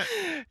that?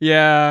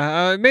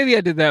 Yeah, maybe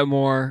I did that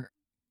more.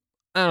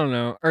 I don't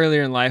know,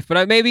 earlier in life, but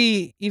I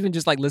maybe even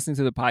just like listening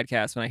to the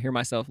podcast when I hear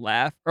myself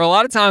laugh. Or a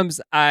lot of times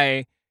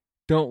I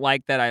don't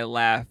like that I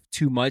laugh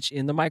too much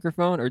in the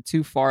microphone or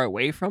too far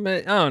away from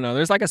it. I don't know.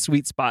 There's like a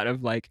sweet spot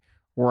of like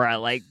where I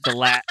like the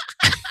laugh.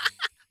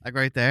 Like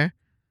right there?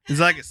 Is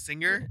it like a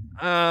singer?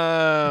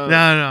 No, No,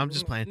 I'm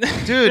just playing.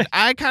 Dude,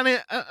 I kind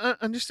of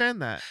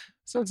understand that.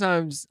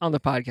 Sometimes on the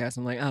podcast,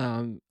 I'm like,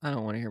 I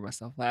don't want to hear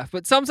myself laugh.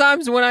 But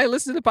sometimes when I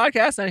listen to the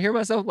podcast and I hear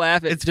myself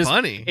laugh, It's just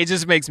funny. it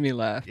just makes me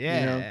laugh. you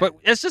know? Yeah. But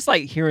it's just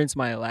like hearing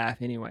my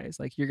laugh, anyways.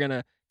 Like you're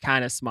gonna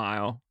kind of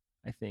smile,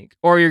 I think,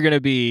 or you're gonna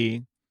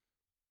be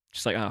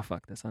just like, oh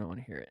fuck this, I don't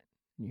want to hear it.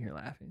 And you hear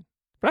laughing.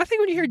 But I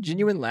think when you hear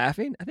genuine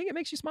laughing, I think it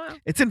makes you smile.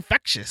 It's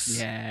infectious.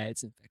 Yeah,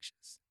 it's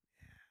infectious.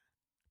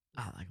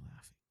 I like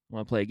laughing.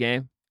 Want to play a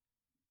game?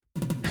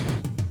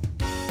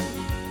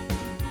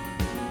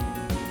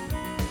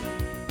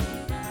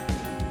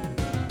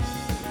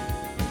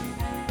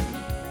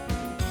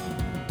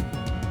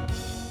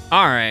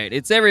 All right,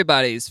 it's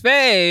everybody's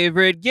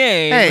favorite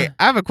game. Hey,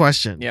 I have a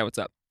question. Yeah, what's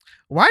up?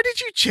 Why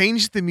did you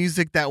change the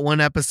music that one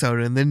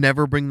episode and then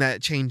never bring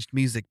that changed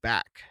music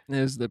back? It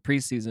was the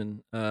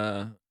preseason.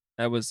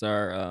 That was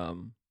our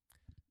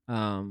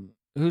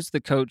who's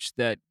the coach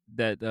that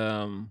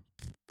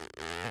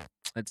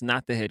that's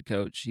not the head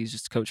coach. He's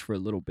just coach for a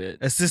little bit.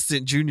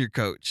 Assistant junior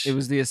coach. It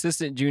was the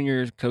assistant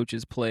junior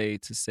coach's play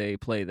to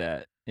play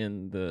that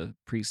in the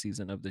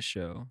preseason of the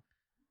show.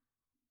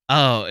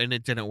 Oh, and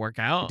it didn't work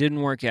out?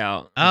 Didn't work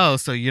out. Oh,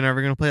 so you're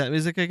never going to play that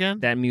music again?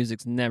 That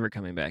music's never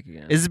coming back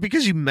again. Is it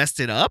because you messed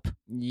it up?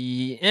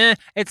 Yeah,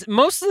 it's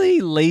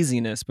mostly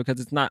laziness because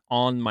it's not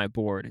on my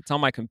board. It's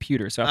on my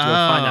computer, so I have to go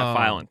find that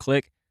file Oh. and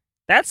click.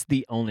 That's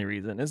the only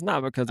reason. It's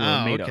not because of a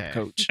Oh, made-up okay.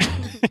 coach.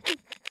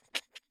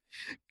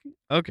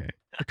 Okay.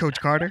 Coach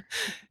Carter?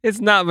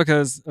 It's not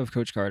because of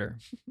Coach Carter.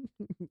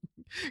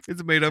 It's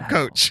a made up Ow.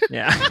 coach.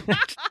 Yeah.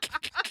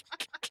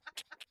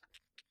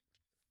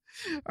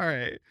 All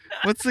right.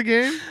 What's the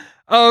game?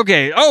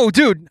 Okay. Oh,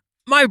 dude,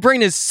 my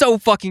brain is so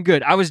fucking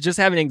good. I was just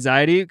having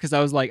anxiety because I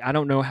was like, I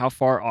don't know how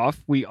far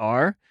off we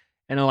are.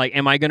 And I'm like,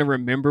 am I going to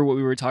remember what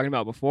we were talking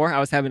about before? I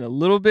was having a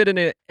little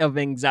bit of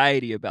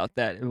anxiety about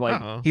that. Like,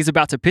 Uh-oh. he's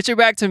about to pitch it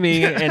back to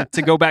me and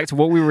to go back to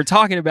what we were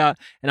talking about,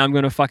 and I'm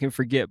going to fucking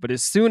forget. But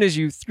as soon as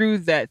you threw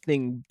that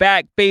thing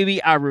back,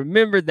 baby, I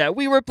remembered that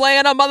we were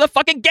playing a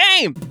motherfucking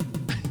game.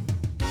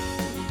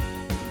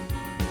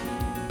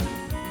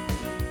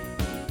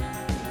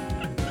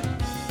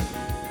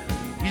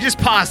 You just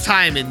paused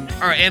time and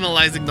are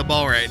analyzing the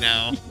ball right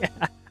now.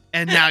 Yeah.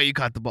 And now you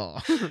caught the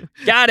ball.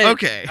 Got it.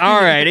 Okay. All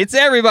right. It's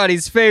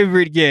everybody's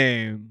favorite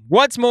game.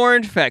 What's more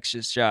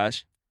infectious,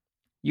 Josh?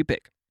 You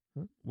pick.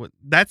 What?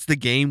 That's the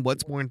game.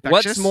 What's more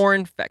infectious? What's more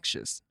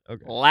infectious?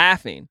 Okay.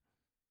 Laughing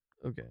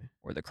Okay.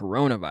 or the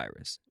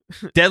coronavirus?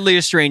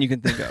 Deadliest strain you can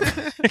think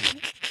of.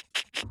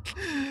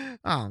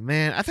 Oh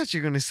man, I thought you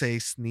were gonna say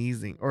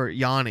sneezing or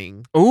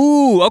yawning.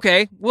 Ooh,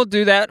 okay. We'll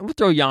do that. We'll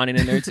throw yawning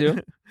in there too.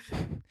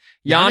 Yawning,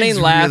 Yawning's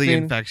laughing, really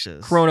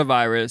infectious.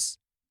 coronavirus.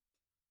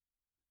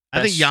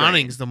 I think best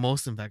yawning's strain. the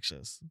most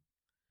infectious.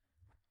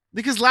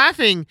 Because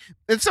laughing,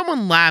 if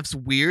someone laughs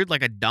weird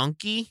like a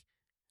donkey,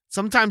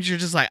 sometimes you're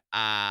just like,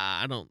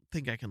 I don't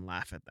think I can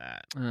laugh at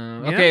that. Okay,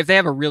 know? if they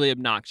have a really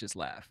obnoxious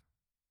laugh.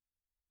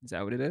 Is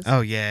that what it is?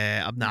 Oh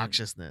yeah,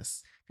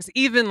 obnoxiousness. Because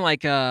even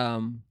like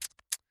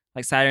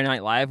Saturday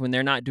Night Live, when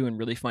they're not doing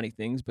really funny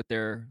things, but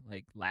they're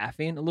like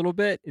laughing a little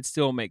bit, it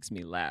still makes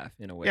me laugh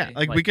in a way. Yeah,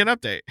 like Weekend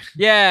Update.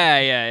 Yeah.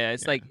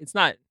 It's Yeah. like it's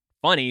not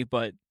funny,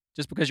 but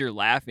just because you're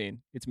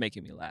laughing, it's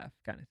making me laugh,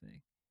 kind of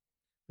thing.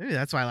 Maybe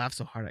that's why I laughed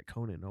so hard at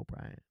Conan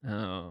O'Brien.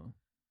 Oh.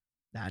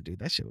 Nah, dude,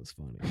 that shit was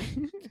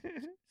funny.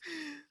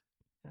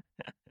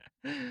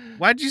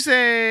 Why'd you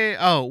say?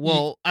 Oh,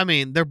 well, I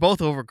mean, they're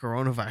both over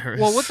coronavirus.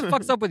 Well, what the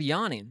fuck's up with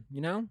yawning?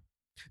 You know,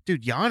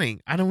 dude?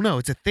 Yawning. I don't know.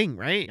 It's a thing,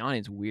 right?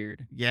 yawning's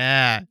weird.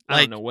 Yeah. I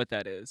don't know what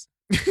that is.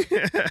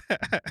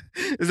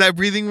 Is that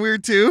breathing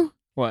weird too?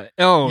 What?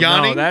 Oh,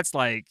 Yawning? no, that's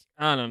like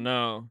I don't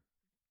know.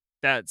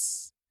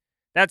 That's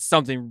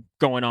something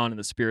going on in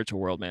the spiritual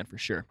world, man, for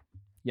sure.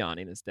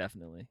 Yawning is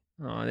definitely.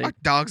 Oh, Our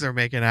dogs are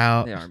making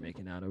out. they are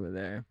making out over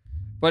there.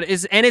 But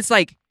it's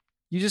like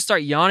you just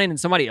start yawning and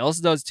somebody else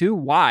does too.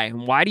 Why?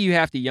 And why do you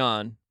have to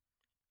yawn?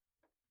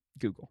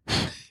 Google.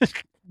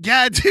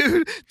 Yeah,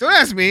 dude. Don't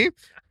ask me.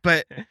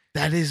 But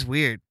that is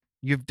weird.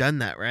 You've done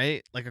that,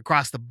 right? Like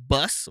across the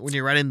bus, when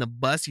you're riding the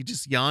bus, you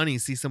just yawn and you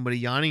see somebody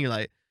yawning, you're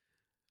like,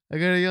 I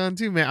gotta yawn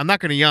too, man. I'm not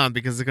gonna yawn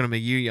because it's gonna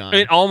make you yawn.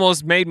 It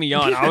almost made me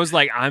yawn. I was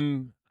like,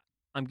 I'm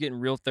getting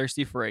real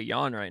thirsty for a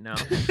yawn right now.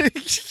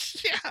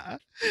 Yeah.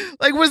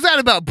 Like, what's that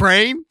about,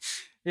 brain?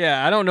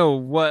 Yeah, I don't know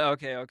what.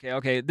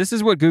 Okay. This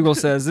is what Google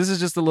says. This is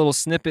just a little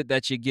snippet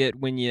that you get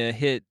when you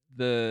hit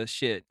the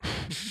shit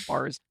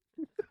bars.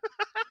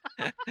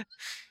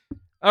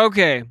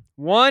 Okay.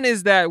 One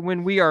is that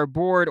when we are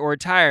bored or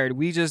tired,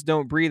 we just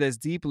don't breathe as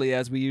deeply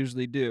as we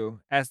usually do.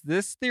 As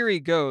this theory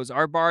goes,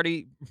 our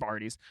bodies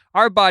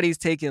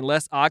take in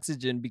less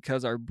oxygen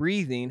because our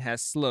breathing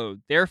has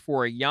slowed.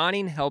 Therefore,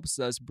 yawning helps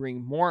us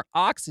bring more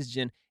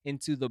oxygen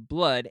into the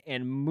blood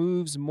and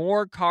moves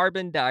more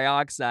carbon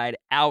dioxide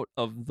out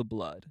of the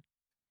blood.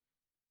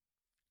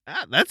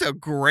 That's a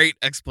great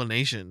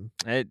explanation.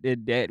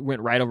 It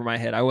went right over my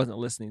head. I wasn't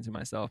listening to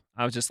myself.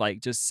 I was just like,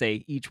 just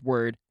say each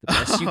word the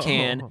best you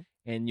can, Oh.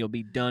 and you'll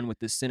be done with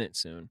this sentence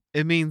soon.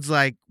 It means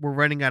like we're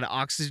running out of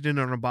oxygen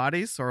on our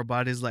bodies. So our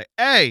body's like,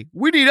 hey,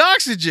 we need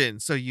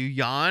oxygen. So you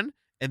yawn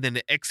and then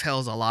it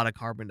exhales a lot of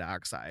carbon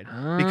dioxide.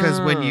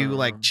 Because when you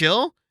like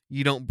chill,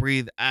 you don't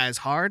breathe as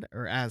hard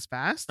or as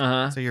fast.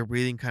 Uh-huh. So your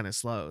breathing kind of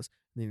slows.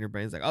 And then your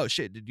brain's like, oh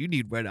shit, did you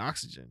need red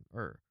oxygen?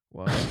 Or,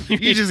 well,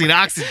 you just need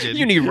oxygen.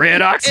 You need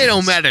red oxygen. It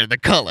don't matter the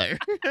color.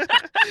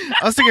 I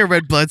was thinking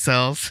red blood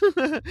cells.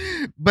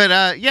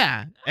 But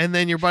yeah. And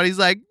then your body's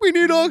like, we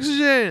need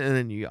oxygen. And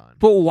then you yawn.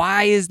 But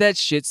why is that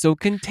shit so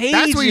contagious?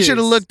 That's what you should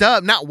have looked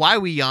up. Not why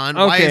we yawn.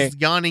 Why Okay. is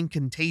yawning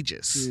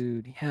contagious?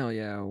 Dude, hell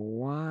yeah.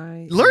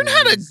 Why? Learn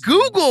how to is-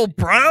 Google,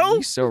 bro.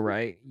 You're so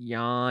right.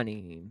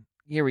 Yawning.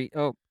 Here we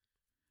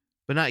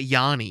But not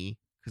Yanni,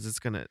 because it's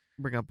going to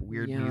bring up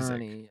weird music.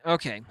 yawning.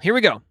 Okay, here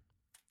we go.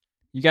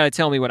 You got to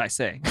tell me what I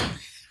say.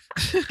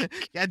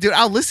 Yeah, dude,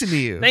 I'll listen to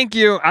you. Thank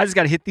you. I just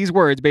got to hit these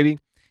words, baby.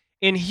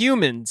 In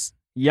humans,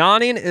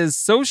 yawning is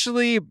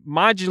socially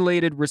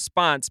modulated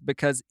response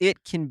because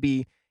it can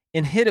be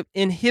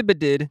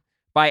inhibited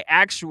by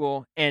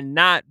actual and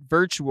not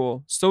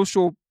virtual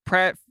social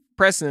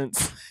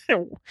presence.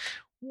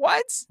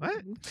 What?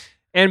 What?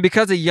 And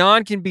because a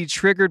yawn can be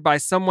triggered by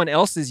someone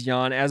else's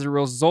yawn as a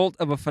result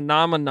of a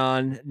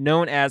phenomenon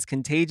known as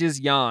contagious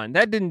yawn.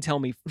 That didn't tell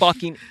me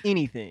fucking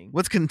anything.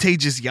 What's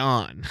contagious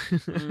yawn?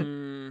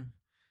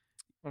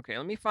 Okay,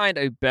 let me find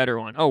a better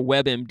one. Oh,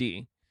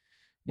 WebMD.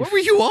 What were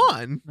you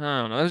on? I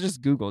don't know. It was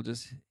just Google.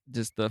 Just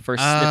the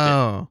first snippet.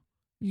 Oh,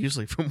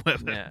 usually from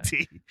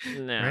WebMD.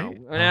 Now,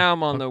 right? now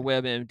I'm on the okay.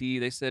 WebMD.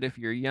 They said if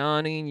you're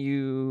yawning,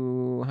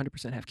 you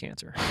 100% have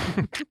cancer.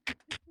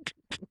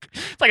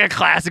 It's like a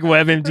classic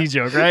WebMD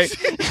joke, right?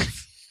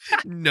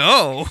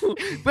 No,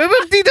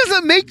 WebMD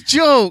doesn't make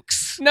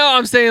jokes. No,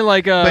 I'm saying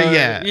like But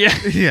yeah, yeah.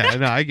 yeah,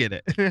 no, I get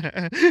it.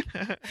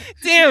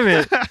 Damn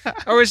it.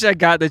 I wish I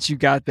got that you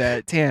got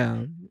that.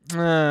 Damn.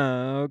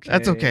 Okay.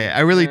 That's okay.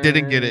 I really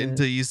didn't get it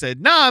until you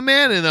said, nah,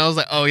 man. And I was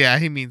like, oh, yeah,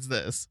 he means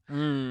this.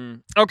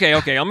 Okay.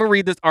 I'm going to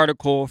read this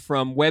article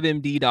from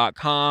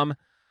webmd.com.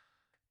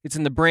 It's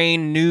in the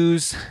brain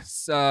news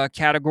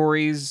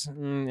categories.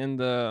 In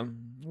the,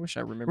 I wish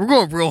I remember. We're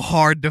going real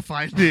hard to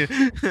find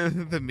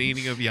the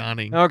meaning of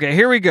yawning. Okay,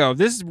 here we go.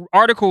 This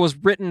article was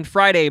written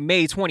Friday,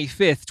 May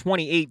 25th,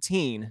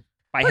 2018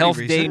 by Pretty Health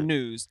Day recent.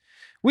 News.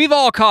 We've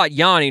all caught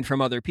yawning from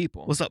other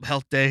people. What's up,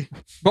 Health Day?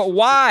 But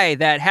why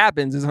that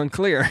happens is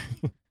unclear.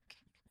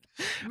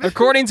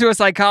 According to a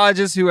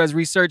psychologist who has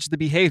researched the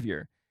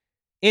behavior.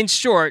 In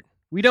short,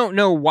 we don't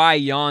know why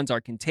yawns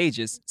are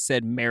contagious,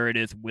 said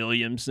Meredith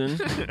Williamson.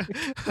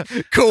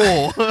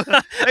 Cool.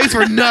 Thanks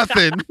for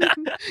nothing.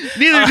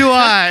 Neither do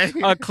I.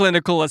 A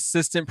clinical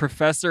assistant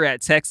professor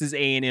at Texas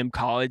A&M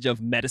College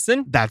of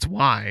Medicine. That's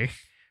why.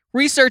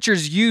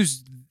 Researchers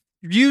used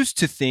used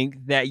to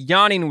think that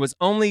yawning was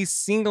only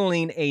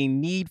signaling a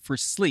need for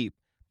sleep,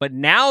 but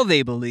now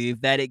they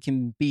believe that it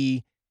can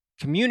be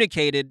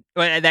communicated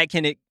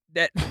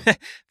that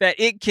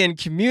it can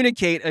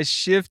communicate a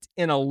shift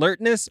in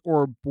alertness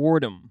or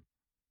boredom.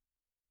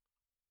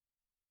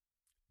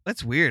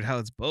 That's weird how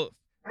it's both.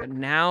 But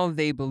now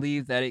they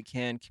believe that it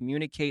can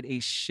communicate a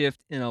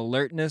shift in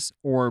alertness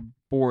or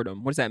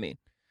boredom. What does that mean?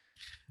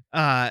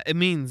 It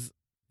means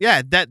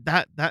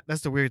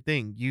that's the weird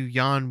thing. You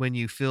yawn when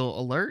you feel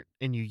alert,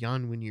 and you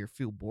yawn when you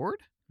feel bored.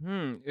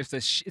 It's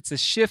a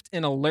shift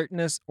in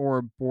alertness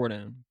or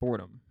boredom.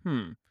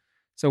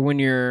 So when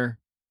you're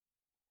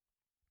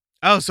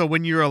So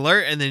when you're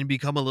alert and then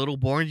become a little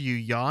bored, you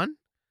yawn.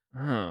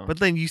 oh. But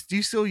then you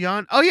still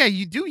yawn. Oh yeah,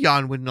 you do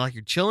yawn when like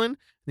you're chilling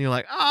and you're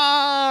like,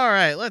 all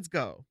right, let's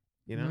go.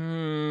 You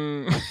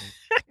know,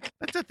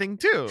 that's a thing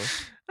too.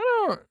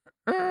 I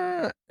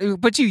don't.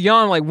 But you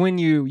yawn like when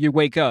you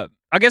wake up.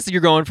 I guess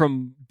you're going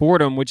from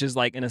boredom, which is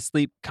like in a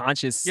sleep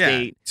conscious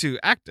state, to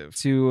active.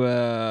 to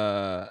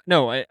a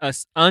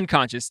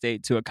unconscious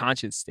state to a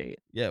conscious state.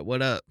 Yeah,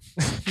 what up?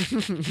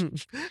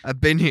 I've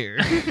been here.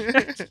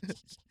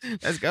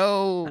 Let's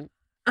go.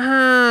 But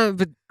I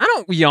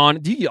don't yawn.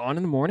 Do you yawn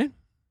in the morning?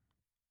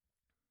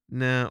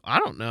 No, I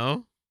don't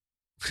know.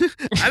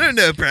 I don't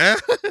know, bro.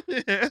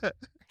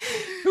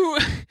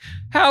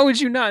 How would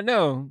you not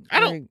know? I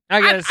don't.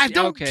 I guess I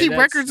don't okay, keep that's-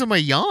 records of my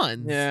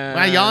yawns. Yeah.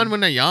 I yawn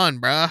when I yawn,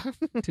 bro.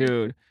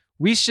 Dude,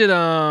 we should.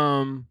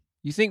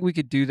 You think we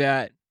could do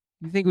that?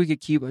 You think we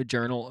could keep a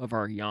journal of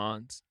our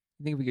yawns?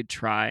 You think we could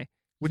try?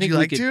 Would think you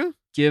we like could to?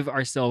 give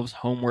ourselves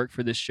homework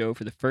for this show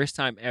for the first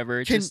time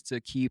ever, Can- just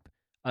to keep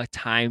a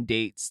time,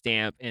 date,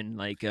 stamp, and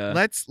like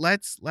Let's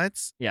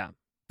yeah.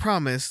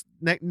 promise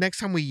next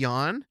time we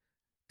yawn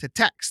to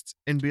text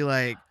and be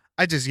like,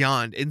 I just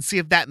yawned, and see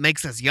if that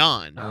makes us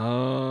yawn.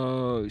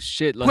 Oh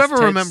shit! Let's Whoever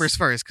text- remembers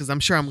first, because I'm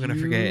sure I'm gonna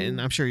forget, and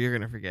You- I'm sure you're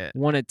gonna forget.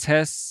 want to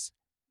test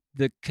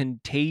the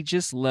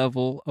contagious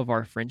level of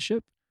our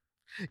friendship.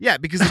 Yeah,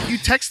 because if you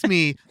text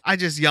me, I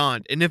just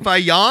yawned, and if I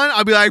yawn,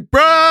 I'll be like,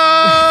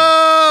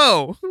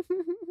 bro.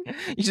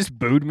 You just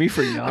booed me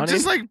for yawning. I'm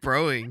just like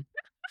broing.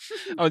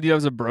 Oh, that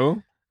was a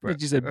bro. Bro-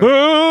 You said uh,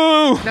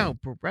 boo. No,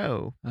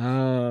 bro.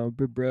 Oh,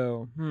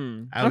 bro.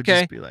 I would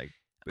Okay, just be like,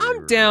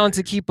 I'm down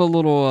to bro. keep a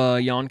little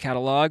yawn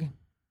catalog.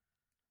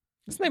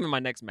 That's the name of my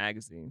next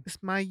magazine. It's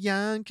my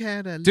yawn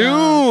catalog.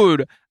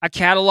 Dude, a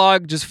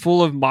catalog just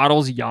full of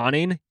models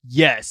yawning.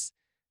 Yes,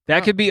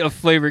 that Oh. could be a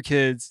Flavor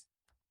Kids.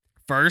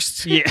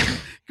 First, Yeah, it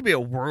could be a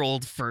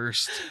world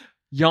first.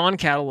 yawn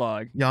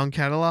catalog. Yawn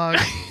catalog.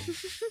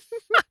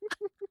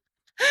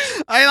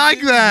 I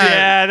like that.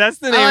 Yeah, that's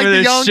the I name like of the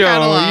this yawn show.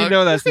 catalog. You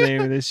know that's the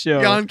name of this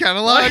show. Yawn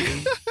catalog.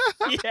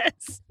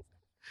 Yes.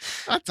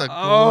 That's a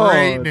Oh,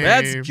 great name.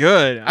 that's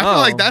good. I feel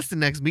like Oh, that's the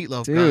next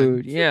Meatloaf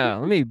dude. Yeah,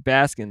 let me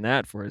bask in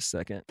that for a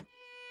second.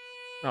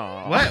 Oh,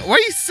 gun. What? Why are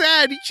you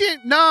sad? You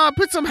can't. Nah,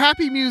 put some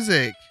happy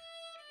music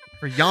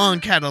for Yawn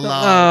catalog.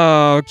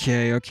 Oh,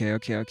 okay.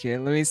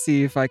 Let me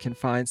see if I can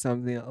find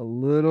something a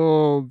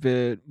little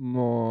bit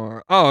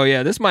more. Oh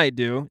yeah, this might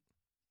do.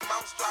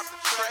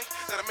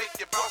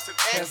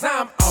 Cause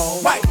I'm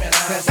on white man.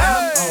 Cause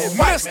I'm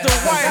on Mr.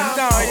 White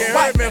Dog, you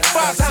heard me?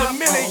 Fox a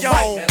million.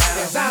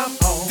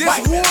 This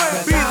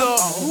would be the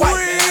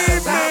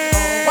remix.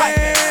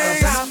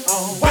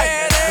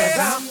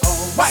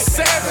 Badass,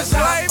 savage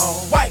life.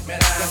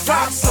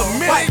 Fox a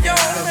million.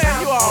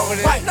 Man, you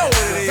already know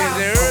what it is,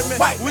 you heard me?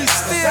 We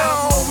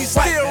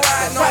still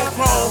riding on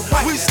chrome.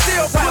 We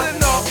still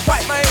pulling up.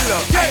 Man,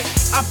 look, hey,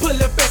 I pull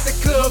up at the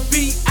club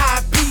VIP.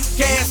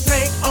 Gas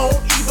tank on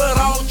E, but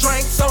all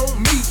drinks on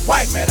me.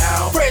 White man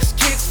out. Fresh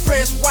kicks,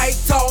 fresh white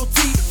tall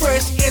teeth,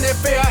 fresh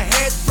NFL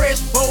hat,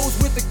 fresh bows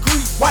with the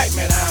grease. White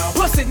man out.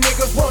 Pussy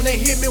niggas wanna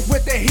hit me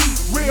with the heat.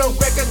 Real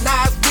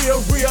recognize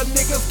real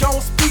niggas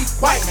gon' speak.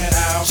 White man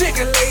out.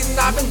 Chicken laden,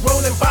 I've been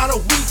rolling by the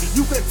week.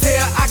 You can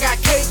tell I got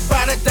cake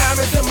by the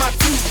diamonds in my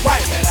teeth.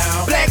 White man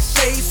out. Black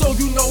shades, so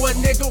you know a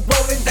nigga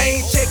rolling.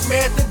 They ain't check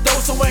me at the door,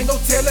 so ain't no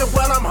telling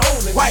what I'm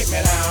holding. White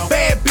man out.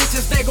 Bad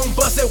bitches, they gon'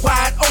 bust it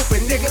wide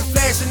open. Niggas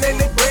flashing in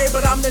the bread,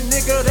 but I'm the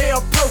nigga they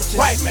approaching.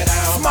 White man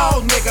out. Small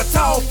nigga,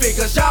 tall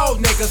figures, y'all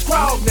niggas,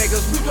 crawl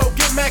niggas. We gon'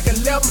 get Mac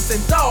 11s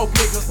and dog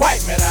niggas.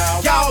 White man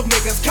out. Y'all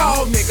niggas,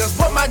 call niggas,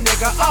 but my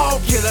nigga all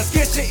killers.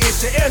 Get your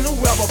issue and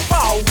whoever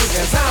fall with.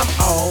 Cause I'm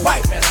on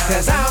white man out.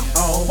 Cause I'm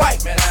on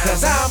white man out.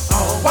 Cause I'm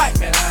on white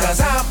man out. Cause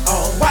I'm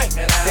on white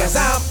man out. Cause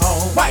I'm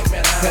on white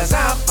man out. Cause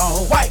I'm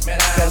on white man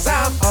out. Cause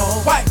I'm on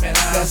white man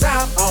out. Cause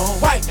I'm on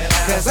white man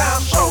out. Cause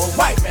I'm on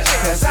white man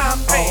out. Cause I'm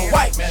on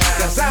white man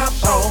out. Cause I'm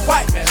on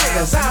white man out. Cause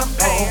I'm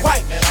on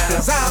white man out.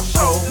 Cause I'm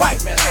on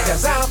white man out.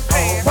 Cause I'm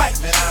on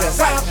white man out. Cause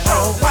I'm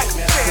on white man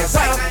out. Cause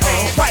I'm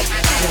on white man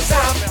out. Cause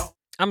I'm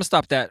I'm gonna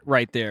stop that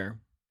right there.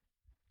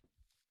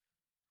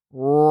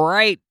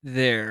 Right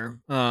there.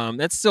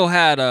 That still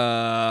had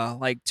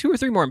like 2 or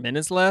 3 more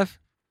minutes left.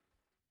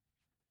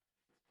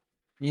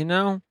 You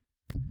know?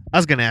 I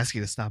was gonna ask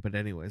you to stop it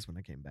anyways when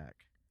I came back.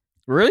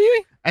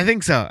 Really? I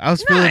think so. I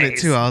was feeling it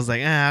Nice. too. I was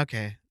like,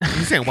 okay.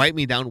 He's saying wipe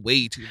me down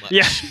way too much.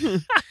 Yeah.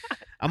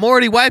 I'm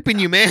already wiping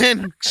you,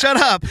 man. Shut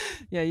up.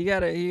 Yeah, you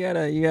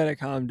gotta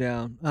calm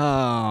down.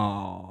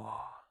 Oh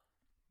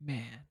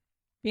man,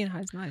 being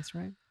high is nice,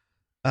 right?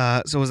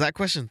 So was that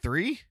question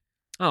 3?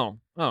 Oh,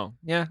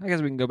 yeah. I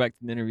guess we can go back to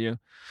the interview.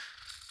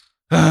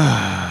 We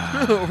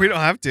don't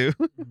have to.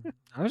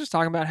 I was just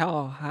talking about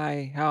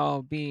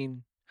how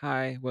being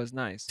high was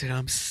nice. Dude,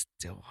 I'm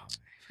still high.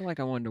 I feel like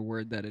I wanted to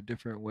word that a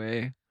different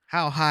way.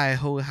 How high,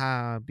 ho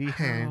high, be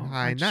hand,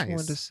 high, I just wanted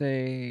nice. to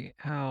say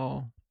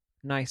how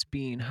nice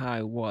being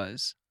high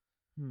was.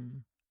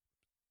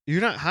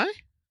 You're not high?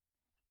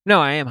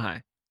 No, I am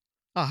high.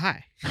 Oh,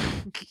 hi.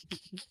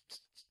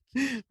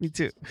 Me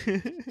too.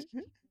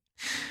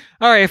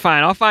 All right,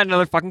 fine. I'll find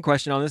another fucking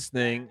question on this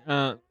thing.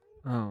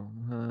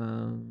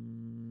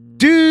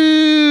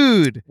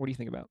 Dude, What do you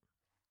think about?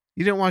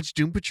 you didn't watch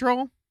Doom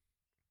Patrol?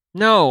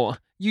 No,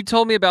 you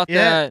told me about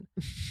Yeah.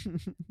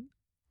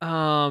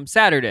 that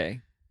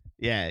Saturday.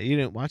 Yeah, you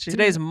didn't watch it.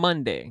 Today's yet?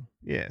 Monday.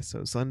 Yeah,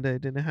 so Sunday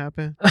didn't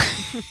happen.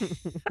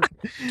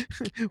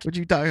 What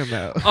you talking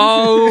about?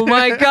 Oh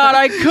my god,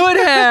 I could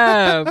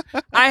have.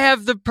 I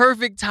have the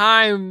perfect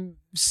time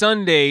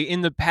Sunday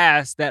in the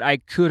past that I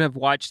could have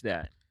watched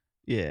that.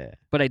 Yeah.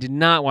 But I did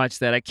not watch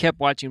that. I kept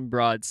watching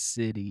Broad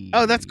City.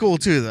 Oh, that's cool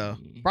too, though.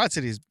 Broad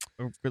City's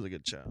a really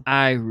good show.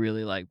 I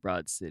really like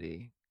Broad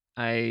City.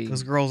 I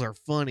Those girls are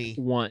funny.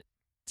 want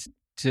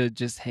to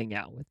just hang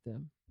out with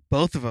them.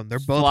 Both of them. They're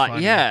both Fly-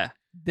 funny. Yeah,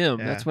 them.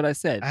 Yeah. That's what I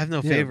said. I have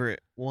no Them. favorite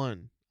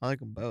one. I like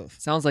them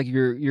both. Sounds like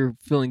you're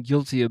feeling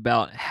guilty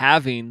about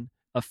having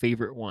a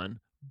favorite one,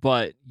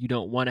 but you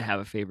don't want to have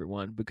a favorite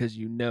one because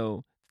you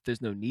know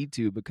there's no need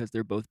to because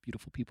they're both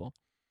beautiful people.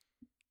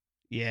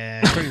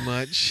 Yeah, pretty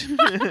much.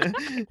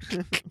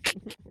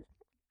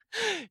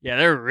 Yeah,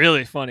 they're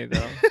really funny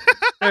though.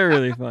 They're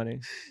really funny.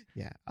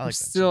 Yeah, I like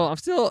that. I'm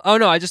still. Oh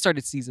no, I just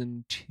started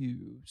season 2,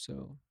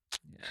 so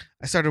yeah.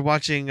 I started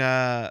watching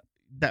that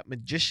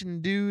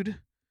magician dude,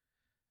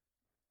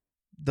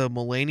 the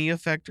Mulaney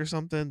effect or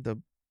something, the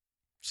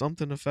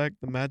something effect,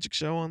 the magic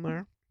show on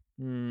there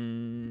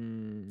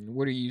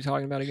What are you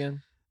talking about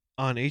again?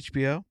 on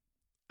HBO.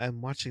 I'm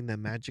watching the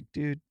magic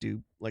dude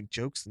do like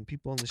jokes and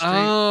people on the street.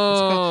 What's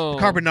it called?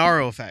 The Oh.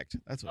 Carbonaro effect.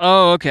 That's what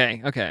Oh,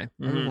 okay. I've been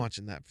Mhm.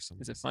 watching that for some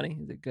Is it reason. funny?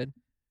 Is it good?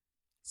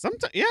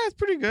 Sometimes, yeah, it's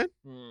pretty good.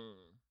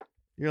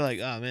 You're like,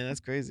 oh man, that's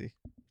crazy.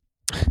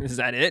 Is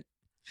that it?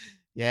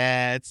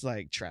 Yeah, it's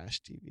like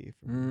trash TV.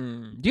 For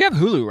me. Do you have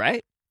Hulu,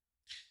 right?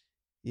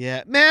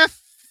 Yeah, man,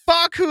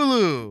 fuck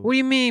Hulu. What do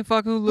you mean,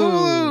 fuck Hulu?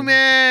 Hulu,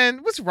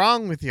 man, what's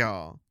wrong with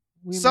y'all?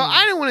 What do you So mean?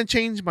 I didn't want to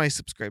change my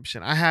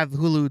subscription. I have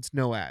Hulu, it's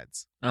no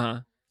ads.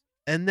 Uh-huh.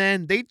 And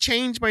then they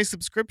changed my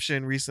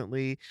subscription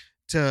recently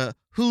to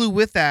Hulu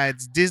with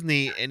ads,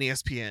 Disney, and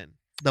ESPN,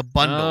 the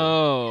bundle.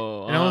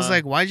 Oh. And I was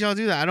like, why'd y'all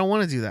do that? I don't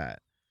want to do that.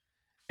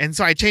 And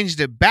so I changed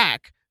it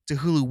back to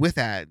Hulu with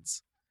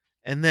ads.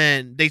 And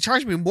then they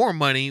charged me more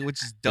money,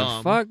 which is the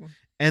dumb. fuck?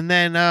 And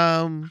then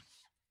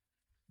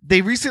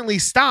they recently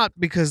stopped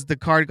because the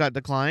card got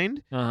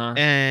declined. Uh-huh.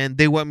 And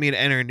they want me to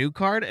enter a new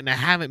card. And I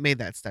haven't made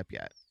that step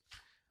yet.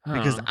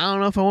 Because Huh. I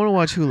don't know if I want to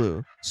watch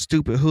Hulu.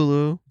 Stupid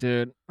Hulu.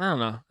 Dude, I don't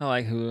know. I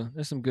like Hulu.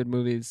 There's some good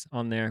movies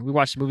on there. We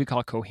watched a movie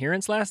called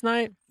Coherence last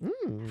night.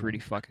 Pretty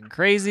fucking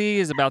crazy.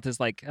 It's about this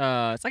like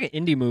it's like an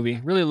indie movie,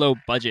 really low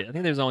budget. I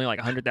think there's only like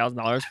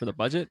 $100,000 for the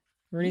budget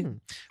or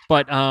anything.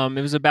 But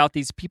it was about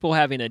these people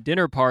having a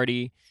dinner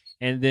party,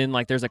 and then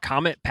like there's a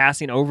comet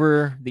passing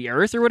over the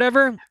Earth or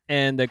whatever,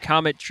 and the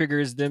comet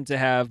triggers them to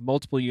have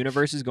multiple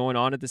universes going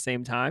on at the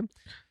same time.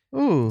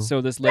 Ooh.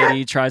 So this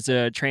lady tries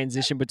to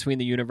transition between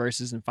the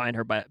universes and find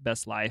her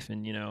best life,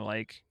 and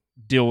like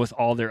deal with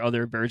all their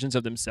other versions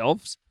of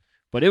themselves.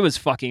 But it was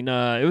fucking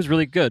it was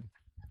really good.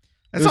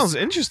 That it was- sounds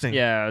interesting.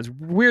 Yeah, it was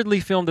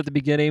weirdly filmed at the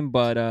beginning,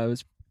 but it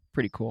was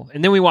pretty cool.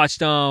 And then we watched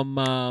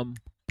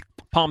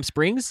Palm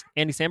Springs,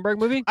 Andy Samberg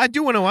movie. I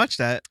do want to watch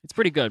that. It's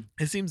pretty good.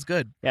 It seems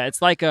good. Yeah,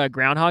 it's like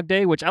Groundhog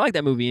Day, which I like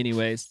that movie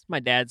anyways. I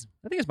think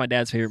it's my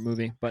dad's favorite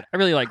movie, but I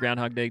really like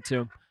Groundhog Day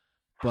too.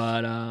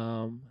 But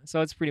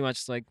so it's pretty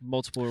much like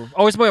multiple.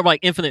 Oh, it's more of like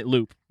infinite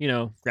loop.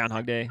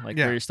 Groundhog Day, like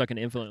Yeah. where you're stuck in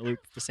an infinite loop.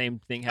 The same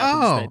thing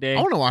happens Oh, that day.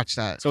 I want to watch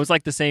that. So it's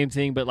like the same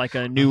thing, but like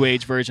a new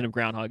age version of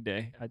Groundhog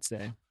Day, I'd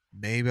say.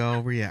 Maybe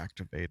I'll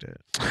reactivate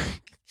it.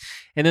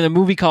 And then a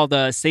movie called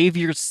Save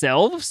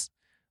Yourselves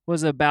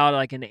was about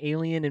like an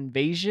alien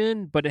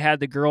invasion, but it had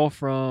the girl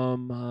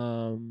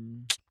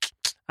from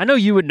I know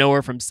you would know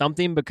her from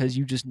something because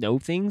you just know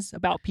things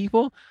about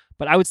people,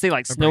 but I would say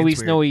like My brain's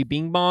Snowy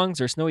Bing Bongs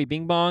or Snowy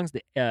Bing Bongs,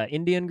 the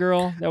Indian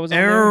girl that was on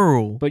there.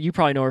 Errol. But you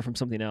probably know her from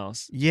something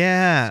else.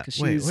 Yeah. 'Cause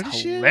Wait, she's what is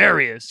she in?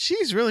 hilarious.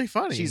 She's really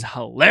funny. She's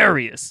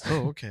hilarious.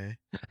 Oh, okay.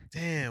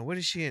 Damn, what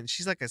is she in?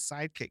 She's like a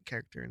sidekick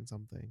character in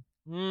something.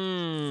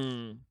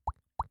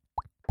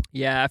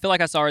 Yeah, I feel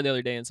like I saw her the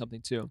other day in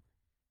something too.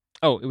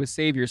 Oh, it was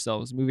Save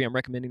Yourselves, a movie I'm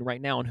recommending right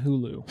now on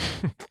Hulu.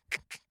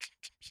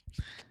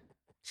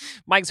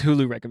 Mike's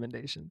Hulu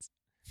recommendations.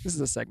 This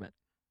is a segment.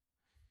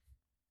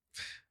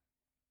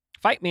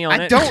 Fight me on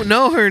I it. don't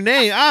know her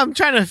name. I'm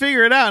trying to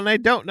figure it out, and I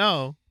don't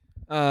know.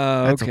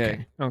 That's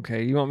Okay.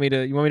 Okay. You want me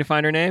to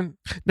find her name?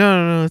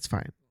 No, it's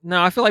fine.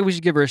 No, I feel like we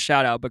should give her a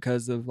shout out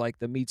because of like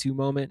the Me Too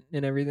moment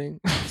and everything.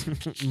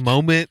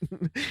 Moment.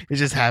 It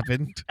just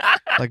happened.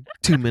 Like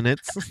 2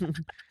 minutes. And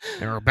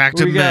we're back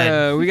to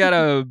men. We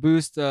gotta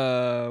boost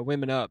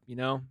women up, you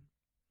know?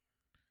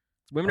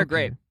 Women are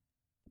great.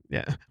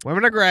 Yeah.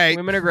 Women are great.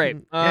 Women are great.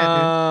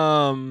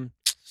 Yeah,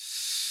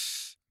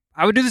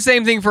 I would do the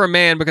same thing for a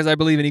man because I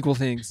believe in equal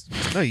things.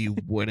 dude. No, you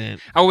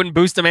wouldn't. I wouldn't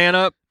boost a man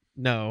up.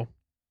 No.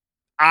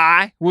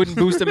 I wouldn't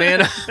boost a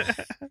man up.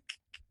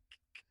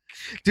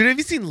 Dude, have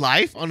you seen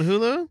Life on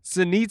Hulu?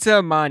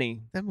 Sunita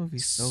Mani. That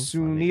movie's so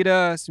funny.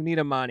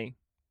 Sunita Mani.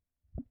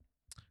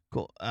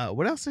 Cool.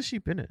 What else has she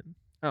been in?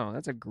 Oh,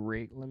 that's a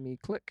great let me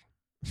click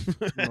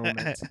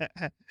moment.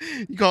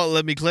 You call it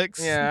Let Me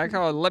Clicks? Yeah, I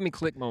call it let me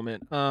click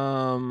moment.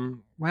 How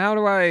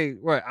do I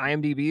what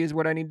IMDb is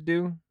what I need to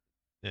do?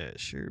 Yeah,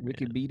 sure. Man.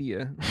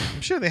 Wikipedia.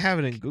 I'm sure they have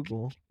it in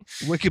Google.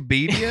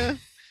 Wikipedia?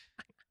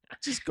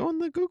 Just go in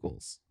the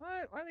Googles.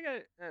 What? Why they got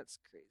it? That's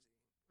crazy.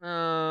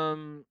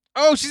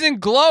 Oh, she's in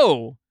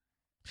Glow.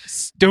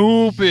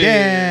 Stupid.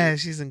 Yeah,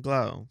 she's in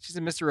Glow. She's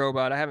in Mr.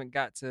 Robot. I haven't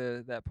got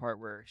to that part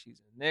where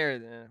she's in there.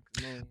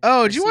 Then.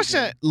 Oh, did you watch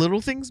that Little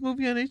Things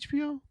movie on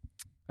HBO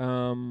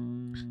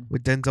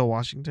with Denzel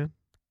Washington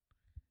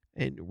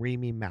and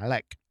Rami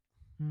Malek?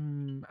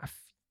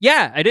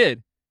 Yeah, I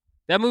did.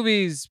 That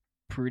movie's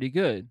pretty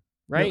good,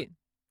 right?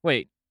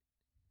 Wait.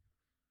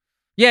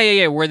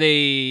 Yeah. Where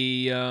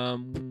they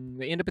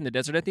end up in the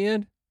desert at the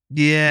end.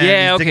 Yeah.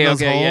 Yeah. he's digging Okay.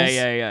 those holes.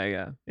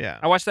 Yeah. Yeah.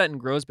 I watched that in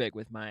Groesbeck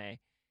with my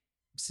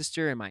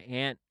sister and my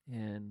aunt,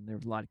 and there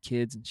was a lot of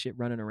kids and shit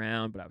running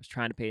around. But I was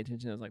trying to pay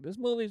attention. I was like, "This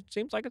movie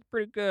seems like it's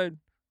pretty good.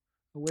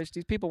 I wish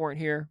these people weren't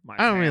here."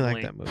 I don't really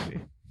like that movie.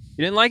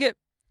 You didn't like it?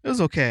 It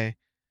was okay,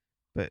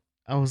 but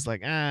I was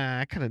like,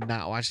 I could have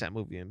not watched that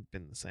movie and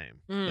been the same.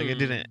 Like it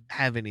didn't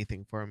have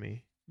anything for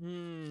me.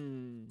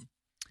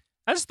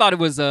 I just thought it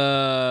was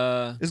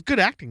It's good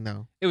acting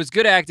though. it was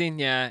good acting,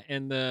 yeah,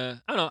 and I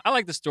don't know, I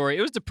like the story.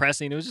 It was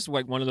depressing. It was just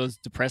like one of those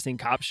depressing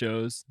cop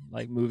shows,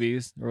 like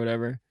movies or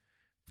whatever.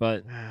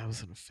 But I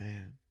wasn't a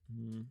fan.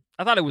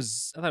 I thought it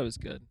was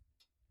good.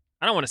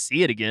 I don't want to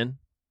see it again,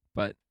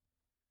 but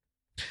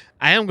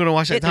I am gonna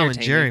watch that It Tom and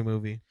entertained Jerry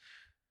movie.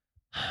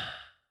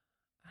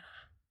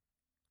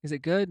 is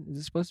it good? Is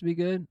it supposed to be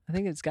good? I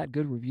think it's got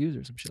good reviews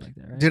or some shit like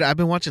that, right? Dude, I've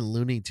been watching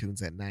Looney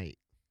Tunes at night.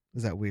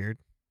 Is that weird?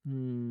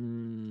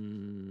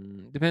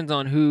 Depends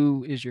on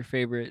who is your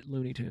favorite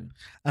Looney Tune.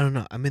 I don't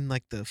know. I'm in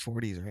like the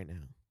 40s right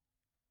now.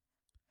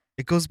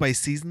 It goes by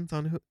seasons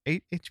on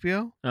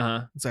HBO.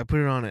 So I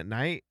put it on at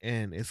night,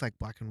 and it's like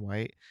black and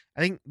white.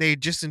 I think they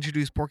just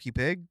introduced Porky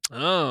Pig.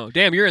 Oh,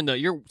 damn!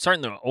 You're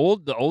starting the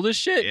oldest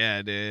shit.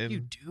 Yeah, dude. You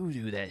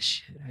do that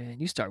shit, man.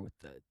 You start with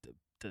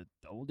the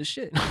oldest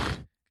shit.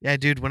 Yeah,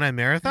 dude. When I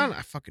marathon,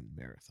 I fucking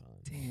marathon.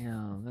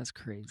 Damn, that's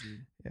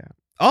crazy. Yeah.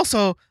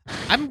 Also,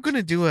 I'm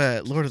gonna do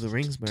a Lord of the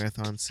Rings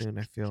marathon soon.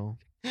 I feel.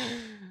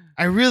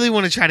 I really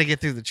want to try to get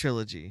through the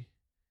trilogy,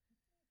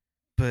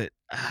 but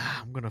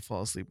I'm gonna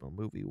fall asleep on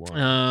movie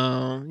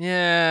 1.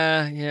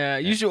 Yeah.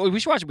 We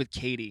should watch it with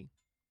Katie.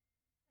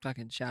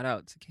 Fucking shout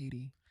out to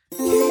Katie. Is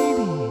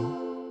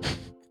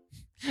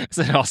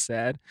that all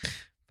sad?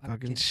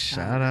 Fucking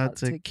shout out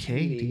to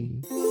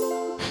Katie.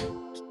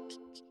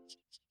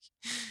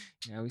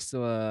 Yeah, we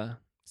still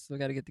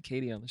got to get the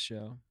Katie on the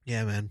show.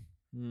 Yeah, man.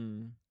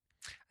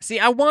 See,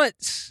 I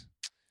miss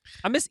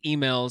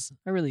emails.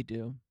 I really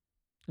do.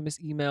 I miss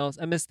emails.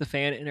 I miss the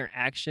fan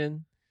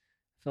interaction.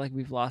 I feel like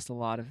we've lost a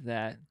lot of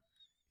that.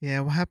 Yeah,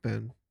 what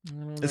happened? I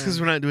don't It's know. because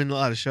we're not doing a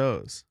lot of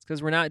shows. It's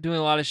because we're not doing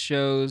a lot of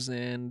shows,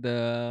 and I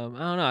don't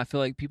know. I feel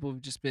like people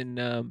have just been.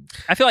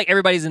 I feel like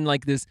everybody's in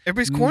like this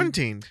Everybody's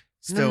quarantined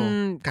still.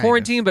 kind of.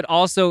 quarantine, but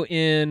also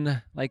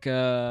in like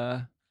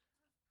I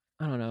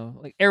don't know.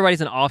 Like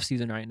everybody's in off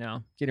season right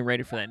now, getting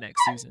ready for that next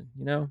season.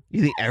 You know?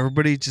 You think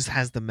everybody just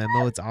has the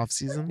memo? It's off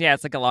season. Yeah,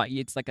 it's like a lot.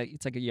 It's like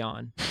a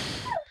yawn.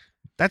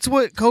 That's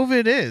what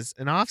COVID is,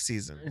 an off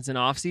season. It's an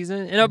off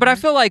season, but I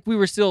feel like we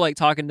were still like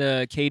talking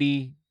to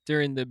Katie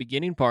during the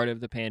beginning part of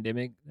the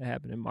pandemic that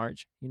happened in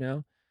March. You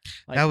know,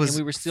 like, That was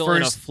and we were still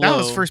in a first. flow. That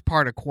was first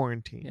part of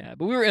quarantine. Yeah,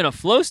 but we were in a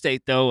flow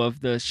state though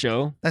of the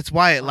show. That's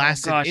why it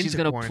lasted Oh gosh, into she's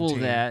gonna quarantine. pull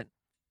that.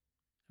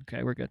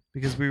 Okay, we're good.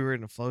 Because we were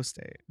in a flow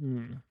state.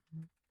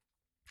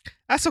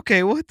 That's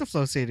okay. We'll hit the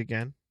flow state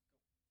again.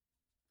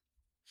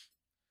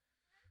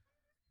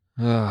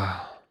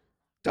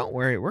 Don't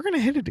worry. We're gonna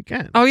hit it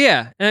again. Oh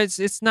yeah, and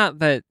it's not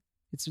that.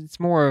 It's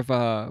more of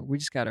we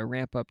just got to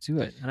ramp up to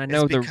it, and I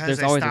know It's because there's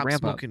I always a stopped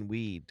ramp up. smoking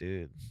weed,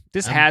 dude.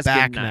 This I'm has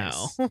back been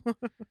nice. now.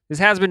 This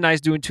has been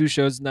nice doing 2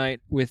 shows tonight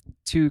with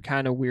 2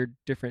 kind of weird,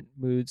 different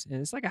moods, and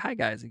it's like a hi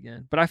guys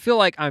again. But I feel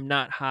like I'm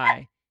not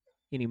high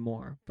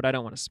anymore, but I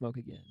don't want to smoke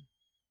again.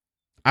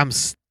 I'm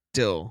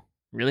still.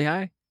 Really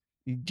high,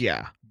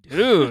 Yeah.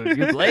 dude.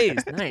 You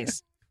blazed,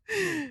 nice.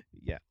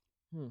 Yeah.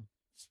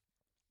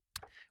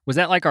 Was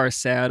that like our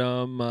sad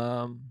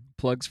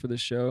plugs for the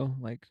show?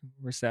 Like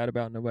we're sad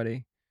about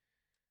nobody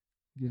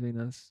giving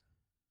us.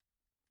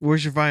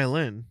 Where's your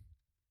violin?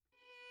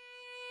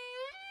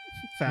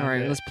 All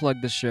right, let's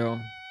plug the show.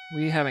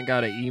 We haven't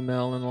got an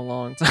email in a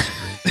long time.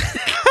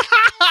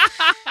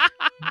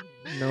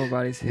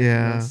 Everybody's hitting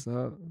Yeah. us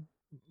up.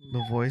 The My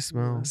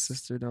voicemail.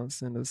 sister don't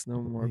send us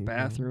no more Emails.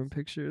 bathroom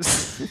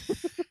pictures.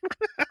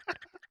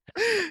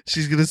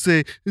 She's gonna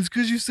say it's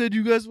because you said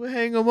you guys would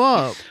hang them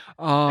up,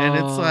 Oh, and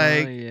it's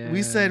like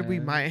we said we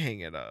yeah. might hang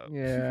it up,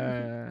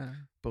 Yeah.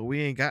 but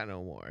we ain't got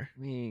no more.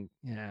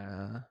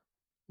 Yeah.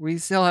 We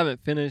still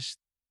haven't finished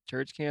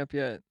church camp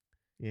yet.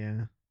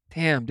 Yeah,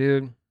 Damn,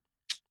 dude.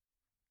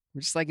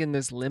 We're just like in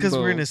this limbo. because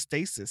we're in a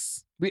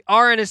stasis. We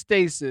are in a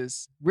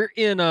stasis. We're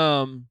in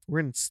We're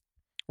in.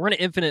 an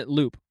infinite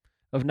loop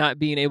of not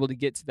being able to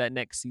get to that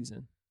next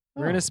season.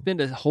 We're Oh. gonna spend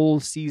a whole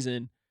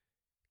season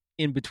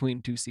in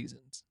between two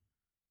seasons.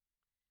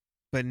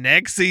 But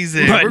next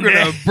season, But we're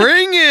gonna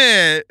bring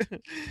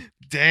it.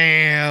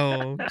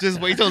 Damn. Just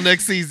wait till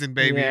next season,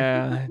 baby.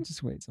 Yeah,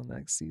 just wait till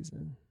next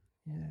season.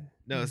 Yeah.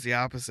 No, it's the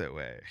opposite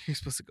way. You're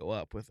supposed to go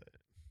up with it.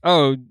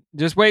 Oh,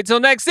 just wait till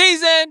next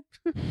season.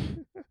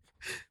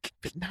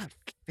 But not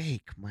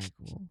fake,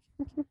 Michael.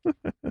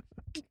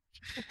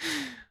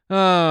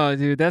 Oh,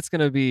 dude, that's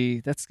gonna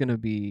be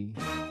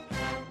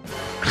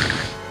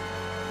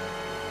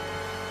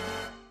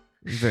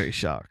I'm very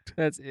shocked.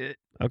 that's it.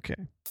 Okay.